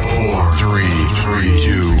 4, 3,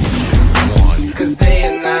 2, 1. Cause day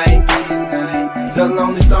and night, the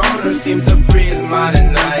lonely stoner seems to free his mind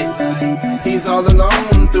at night. He's all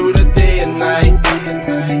alone through the day and night.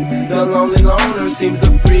 The lonely loner seems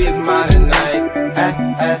to free his mind at night.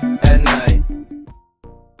 At night.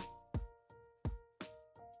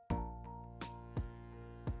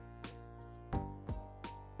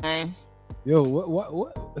 Hey. Yo, what?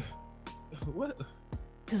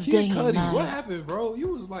 Kid Cudi, what happened, bro?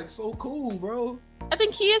 You was like so cool, bro. I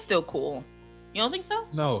think he is still cool. You don't think so?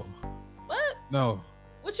 No. What? No.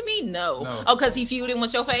 What you mean no? No. Oh, because he feuding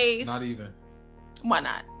with your fave? Not even. Why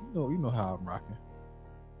not? You know how I'm rocking.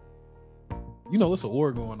 It's a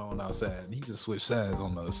war going on outside, and he just switched sides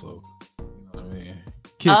on us, so you know what I mean?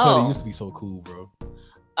 Kid Cudi used to be so cool, bro.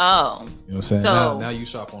 Oh. You know what I'm saying? So, now you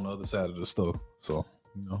shop on the other side of the store, so,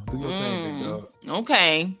 do your thing, big dog.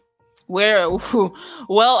 Okay. Well,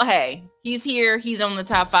 hey, he's here. He's on the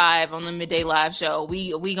top 5 on the Midday Live Show.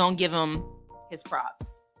 We gonna give him his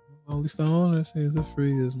props. Only stoner says the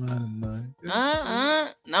free is mine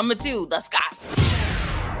tonight. Number 2, the Scots.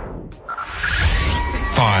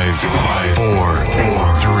 5, 4,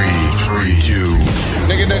 3, 2.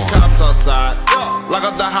 Nigga, the cops outside. Lock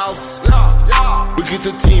up the house. We keep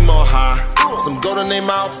the team on high. Some gold in their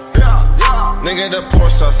mouth. Nigga, the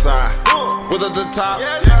Porsche outside. With at the top.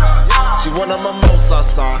 She one of my most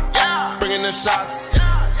outside. Bringing the shots.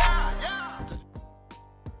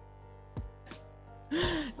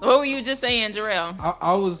 What were you just saying, Jarrell?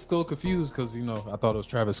 I was still confused because I thought it was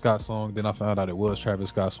Travis Scott's song. Then I found out it was Travis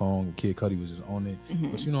Scott's song. Kid Cudi was just on it. Mm-hmm.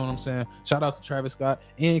 But you know what I'm saying? Shout out to Travis Scott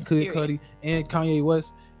and Kid Cudi and Kanye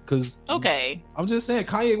West. Because I'm just saying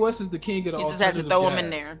Kanye West is the king of the alternatives. You just have to throw him in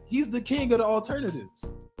there. He's the king of the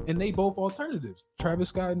alternatives, and they both alternatives. Travis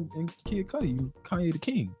Scott and Kid Cudi. Kanye the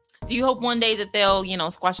king. Do you hope one day that they'll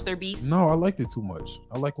squash their beef? No, I liked it too much.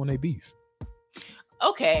 I like when they beef.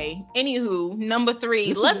 Okay. Anywho, number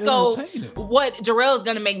 3. Let's go. What Jarrell's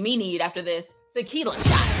gonna make me need after this tequila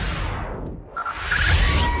shot.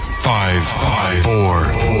 5, 4,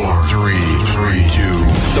 3, 2.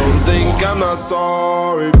 Don't think I'm not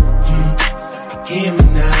sorry. Give me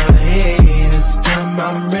now, hey, this time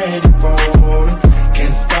I'm ready for it.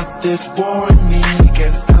 Can't stop this war in me.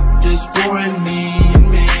 Can't stop this war in me.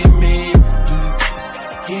 Me.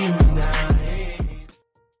 Give me now, hey.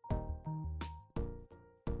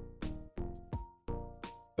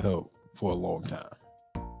 Help for a long time.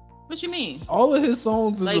 What you mean? All of his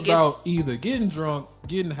songs is about either getting drunk,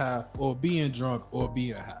 getting high, or being drunk or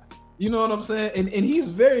being high. You know what I'm saying? And he's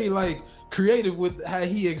very creative with how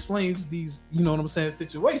he explains these, you know what I'm saying,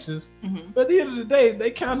 situations. Mm-hmm. But at the end of the day,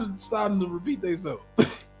 they kind of starting to repeat themselves.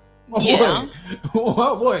 Yeah.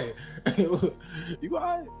 Boy. You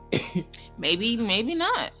all right? Maybe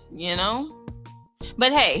not,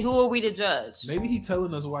 But hey, who are we to judge? Maybe he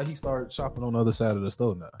telling us why he started shopping on the other side of the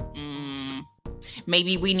store now.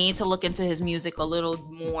 Maybe we need to look into his music a little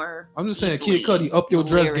more. I'm just saying, Kid Cudi, up your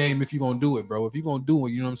dress game if you're gonna do it, bro. If you're gonna do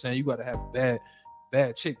it, you know what I'm saying, you gotta have a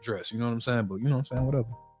bad chick dress, you know what I'm saying? But you know what I'm saying, whatever.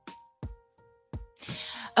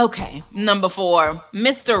 Okay, number 4,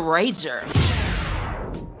 Mr. Rager.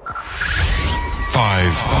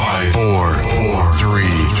 5, 4,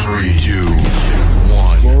 3, 2,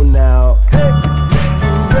 1. Well now,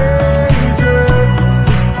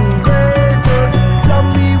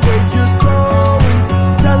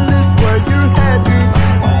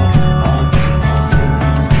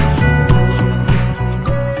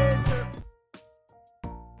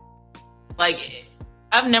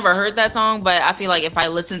 I've never heard that song, but I feel like if I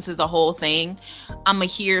listen to the whole thing, I'm gonna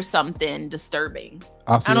hear something disturbing.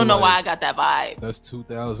 I don't know why I got that vibe. That's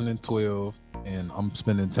 2012, and I'm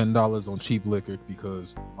spending $10 on cheap liquor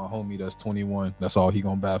because my homie that's 21, that's all he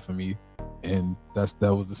gonna buy for me. And that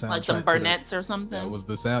was the soundtrack. Like some Burnett's or something. That was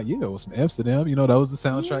the sound. Yeah, it was some Amsterdam. That was the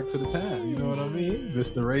soundtrack to the time. You know what I mean?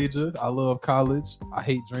 Mr. Rager. I love college. I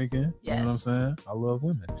hate drinking. Yes. You know what I'm saying? I love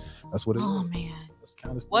women. That's what it is. Oh man.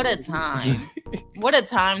 What a time. What a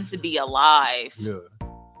time to be alive. Yeah.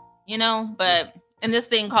 But in this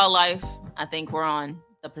thing called life, I think we're on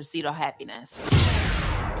the pursuit of happiness.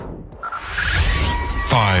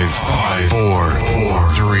 5, 4,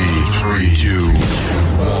 3, 2,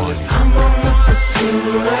 1. I'm on the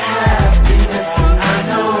pursuit of happiness, and I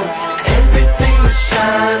know everything that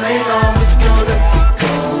shine ain't always gonna be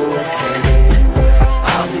gold. Hey,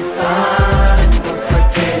 I'll be fine once I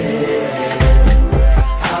get it.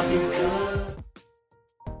 I'll be good.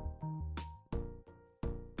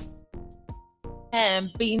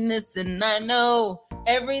 Happiness, and I know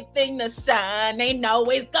everything that shine ain't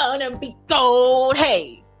always gonna be gold.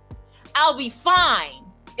 Hey, I'll be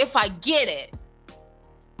fine if I get it.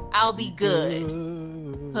 I'll be good.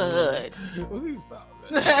 Please stop,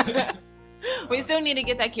 man. We still need to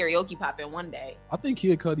get that karaoke popping one day. I think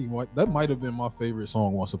Kid Cudi, that might have been my favorite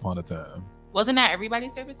song Once Upon a Time. Wasn't that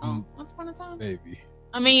everybody's favorite song? Once Upon a Time? Maybe.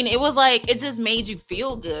 I mean, it was it just made you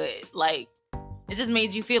feel good. It just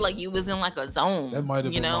made you feel like you was in a zone. That might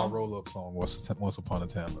have been my roll-up song Once Upon a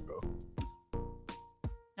Time ago.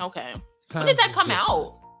 Okay. When did that come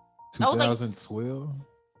out? 2012.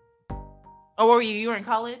 Oh, were you? You were in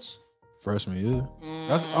college? Freshman year.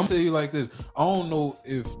 I'm telling you like this. I don't know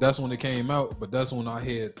if that's when it came out, but that's when I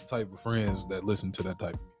had the type of friends that listened to that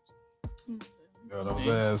type of music. You know what I'm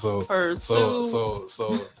saying? So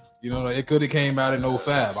it could have came out in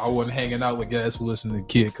 05. I wasn't hanging out with guys who listened to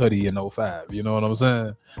Kid Cudi in 05. You know what I'm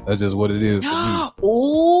saying? That's just what it is for me.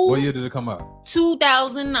 Ooh. What year did it come out?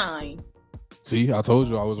 2009. See, I told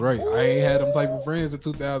you I was right. I ain't had them type of friends in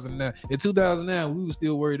 2009. In 2009, we were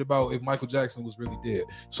still worried about if Michael Jackson was really dead.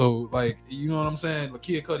 So, you know what I'm saying?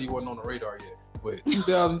 Kid Cudi wasn't on the radar yet. But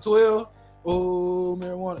 2012,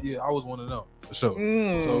 marijuana. Yeah, I was one of them for sure.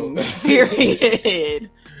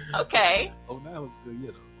 Period. Okay. That was a good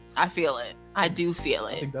year though. I feel it. I do feel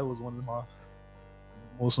it. I think that was one of my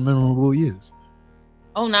most memorable years.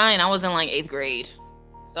 09, I was in 8th grade.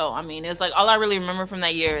 So, I mean, it's all I really remember from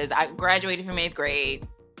that year is I graduated from 8th grade.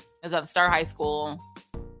 I was about to start high school.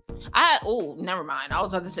 Never mind. I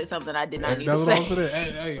was about to say something I did not need That's to what I was say.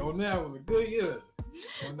 saying. Hey, on that was a good year.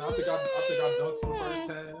 I think I dunked for the first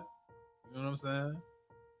time. You know what I'm saying?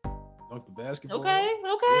 Dunked the basketball. Okay.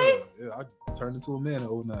 Yeah, I turned into a man in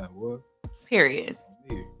 09. What? Period.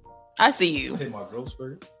 Yeah. I see you. I hit my growth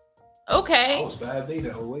spurt. Okay. I was 5'8" in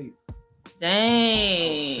 08.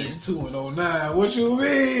 Dang. 6'2" in 09. What you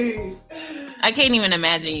mean? I can't even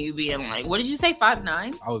imagine you being like, what did you say,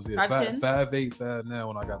 5'9"? I was 5'10"? 5'8", 5'9"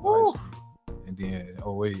 when I got to high school. And then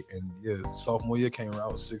 08. And yeah, sophomore year came around, I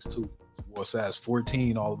was 6'2". Wore size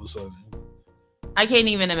 14 all of a sudden. I can't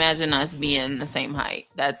even imagine us being the same height.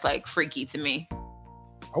 That's like freaky to me.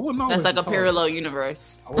 I wasn't always That's like a parallel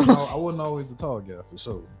universe. I wasn't always the tall guy for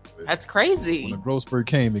sure. But that's crazy. When the growth spurt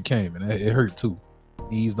came, it came, and it hurt too.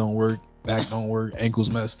 Knees don't work, back don't work, ankles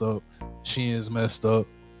messed up, shins messed up,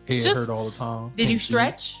 head hurt all the time. Did you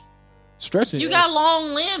stretch? Stretching. You got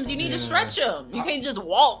long limbs. You need to stretch them. You can't just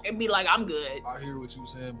walk and be like, I'm good. I hear what you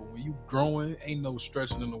saying, but when you growing, ain't no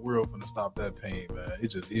stretching in the world finna stop that pain, man. It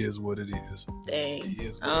just is what it is. Dang. It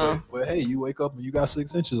is what it is. But hey, you wake up and you got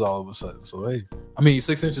 6 inches all of a sudden. So hey, I mean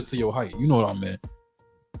 6 inches to your height. You know what I meant.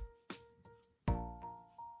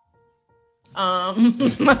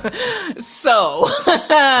 So. You know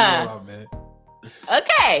what I meant.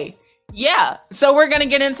 Okay. Yeah, so we're going to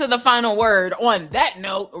get into the final word on that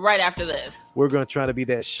note right after this. We're going to try to be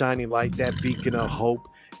that shining light, that beacon of hope.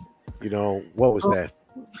 You know, what was that?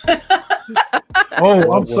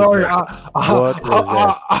 Oh, I'm sorry. I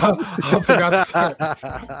forgot to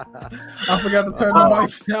turn the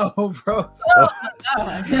mic down, bro.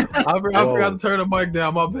 I forgot to turn the mic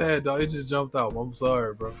down. My bad, dog. It just jumped out. I'm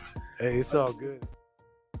sorry, bro. Hey, it's all good.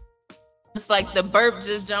 It's like the burp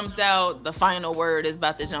just jumped out. The final word is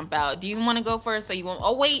about to jump out. Do you want to go first? Or you want?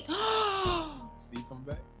 Oh wait, Steve come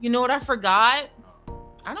back. You know what I forgot?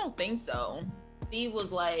 I don't think so. Steve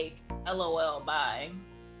was like, "LOL, bye."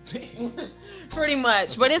 Pretty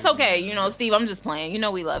much, but it's okay. You know, Steve, I'm just playing. You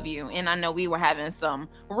know, we love you, and I know we were having some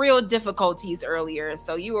real difficulties earlier,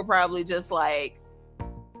 so you were probably just like,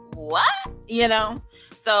 "What?" You know.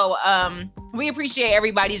 So we appreciate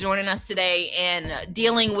everybody joining us today and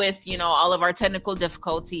dealing with, you know, all of our technical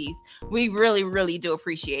difficulties. We really, really do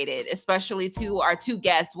appreciate it, especially to our two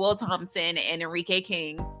guests, Will Thompson and Enrique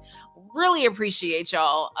Kings. Really appreciate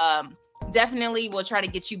y'all. Definitely, we'll try to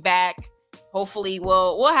get you back. Hopefully,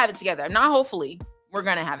 we'll have it together. Not hopefully. We're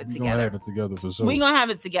gonna have it together. We're gonna have it together for sure. We're gonna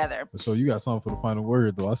have it together. So you got something for the final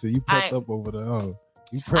word, though. I see you prepped up over the.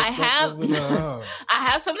 I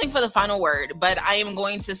have something for the final word, but I am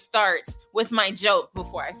going to start with my joke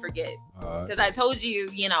before I forget. Because I told you,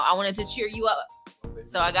 you know, I wanted to cheer you up.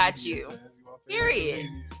 So I got you. Period.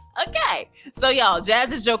 Okay. So y'all,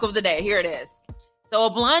 Jazz's joke of the day. Here it is. So a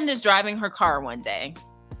blonde is driving her car one day,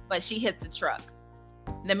 but she hits a truck.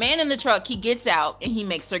 The man in the truck, he gets out and he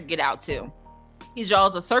makes her get out too. He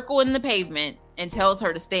draws a circle in the pavement and tells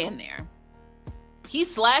her to stand there. He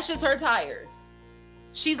slashes her tires.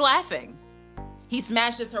 She's laughing. He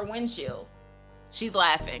smashes her windshield. She's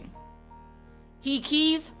laughing. He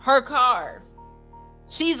keys her car.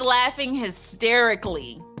 She's laughing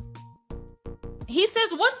hysterically. He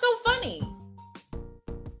says, "What's so funny?"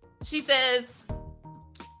 She says,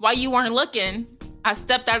 "While you weren't looking, I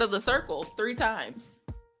stepped out of the circle 3 times.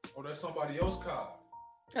 Oh, that's somebody else's car.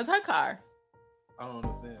 That's her car. I don't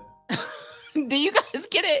understand. Do you guys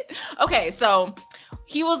get it? Okay, so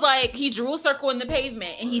he was like, he drew a circle in the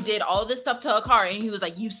pavement and he did all this stuff to her car. And he was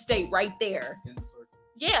like, "You stay right there." In the circle.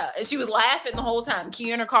 Yeah. And she was laughing the whole time,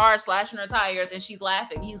 keying her car, slashing her tires. And she's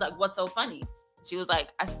laughing. He's like, "What's so funny?" She was like,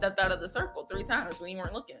 "I stepped out of the circle 3 times when you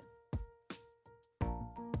weren't looking."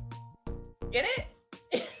 Get it?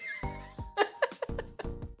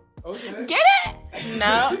 Okay. Get it?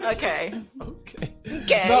 No? Okay.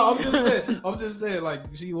 Okay. No, I'm just saying, like,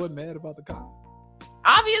 she wasn't mad about the car.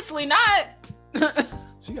 Obviously not.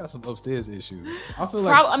 She got some upstairs issues. I feel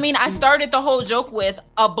like. I started the whole joke with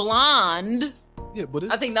a blonde. Yeah,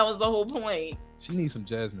 but I think that was the whole point. She needs some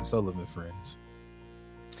Jasmine Sullivan friends.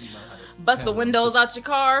 Bust the windows out your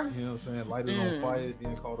car. You know what I'm saying? Light it on fire,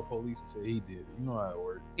 then call the police and say he did it. You know how it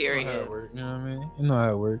works. Period. You know how it works. You know what I mean? You know how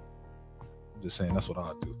it works. I'm just saying that's what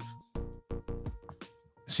I do.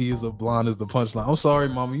 She is a blonde as the punchline. I'm sorry,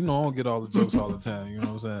 mama. You know I don't get all the jokes all the time. You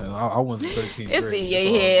know what I'm saying? I went to 13th grade. It's in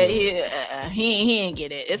your head. He ain't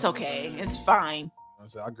get it. It's okay. It's fine. You know what I'm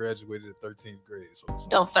saying? I graduated at 13th grade. So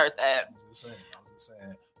don't start that. I'm just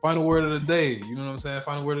saying. Final word of the day. You know what I'm saying?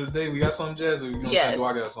 Final word of the day. We got something, Jazzy. You know what I'm saying? Do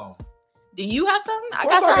I got something? Do you have something? I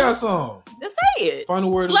got some. Just say it. Final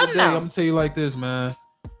word of the day. I'm gonna tell you like this, man.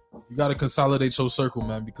 You got to consolidate your circle,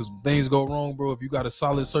 man, because when things go wrong, bro, if you got a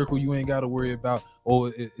solid circle, you ain't got to worry about,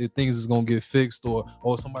 if things is going to get fixed or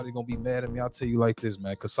somebody going to be mad at me. I'll tell you like this,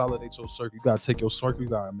 man. Consolidate your circle. You got to take your circle. You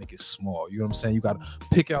got to make it small. You know what I'm saying? You got to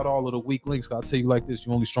pick out all of the weak links. I'll tell you like this.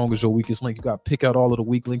 You're only strong as your weakest link. You got to pick out all of the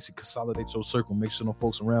weak links and consolidate your circle. Make sure the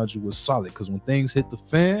folks around you is solid, because when things hit the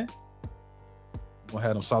fan, you're going to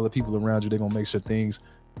have them solid people around you. They're going to make sure things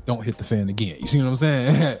don't hit the fan again. You see what I'm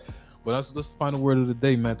saying? But that's the final word of the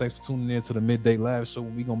day, man. Thanks for tuning in to the Midday Live Show.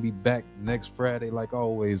 We're going to be back next Friday, like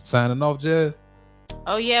always. Signing off, Jazz.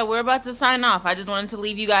 Oh, yeah, we're about to sign off. I just wanted to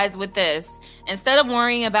leave you guys with this. Instead of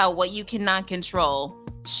worrying about what you cannot control,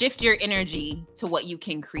 shift your energy to what you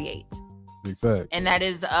can create. Big fact. And that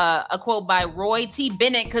is a quote by Roy T.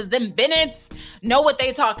 Bennett, because them Bennetts know what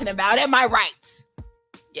they talking about. Am I right?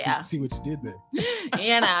 Yeah. See what you did there.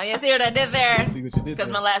 You see what I did there? See what you did there. Because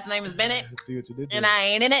my last name is Bennett. See what you did there. And I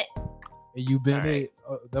ain't in it. And you been it.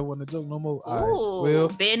 That wasn't a joke no more. Ooh, Well,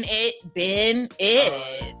 been it.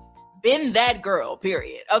 Been that girl,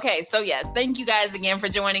 period. Okay, so yes, thank you guys again for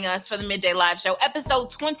joining us for the Midday Live Show, episode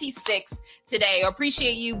 26 today. I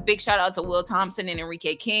appreciate you. Big shout out to Will Thompson and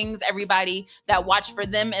Enrique Kings, everybody that watched for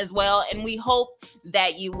them as well. And we hope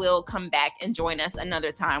that you will come back and join us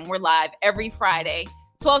another time. We're live every Friday,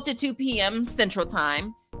 12 to 2 p.m. Central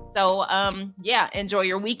Time. So, enjoy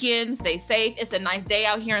your weekend. Stay safe. It's a nice day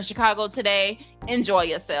out here in Chicago today. Enjoy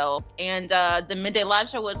yourselves. And the Midday Live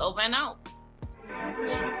Show is over and out.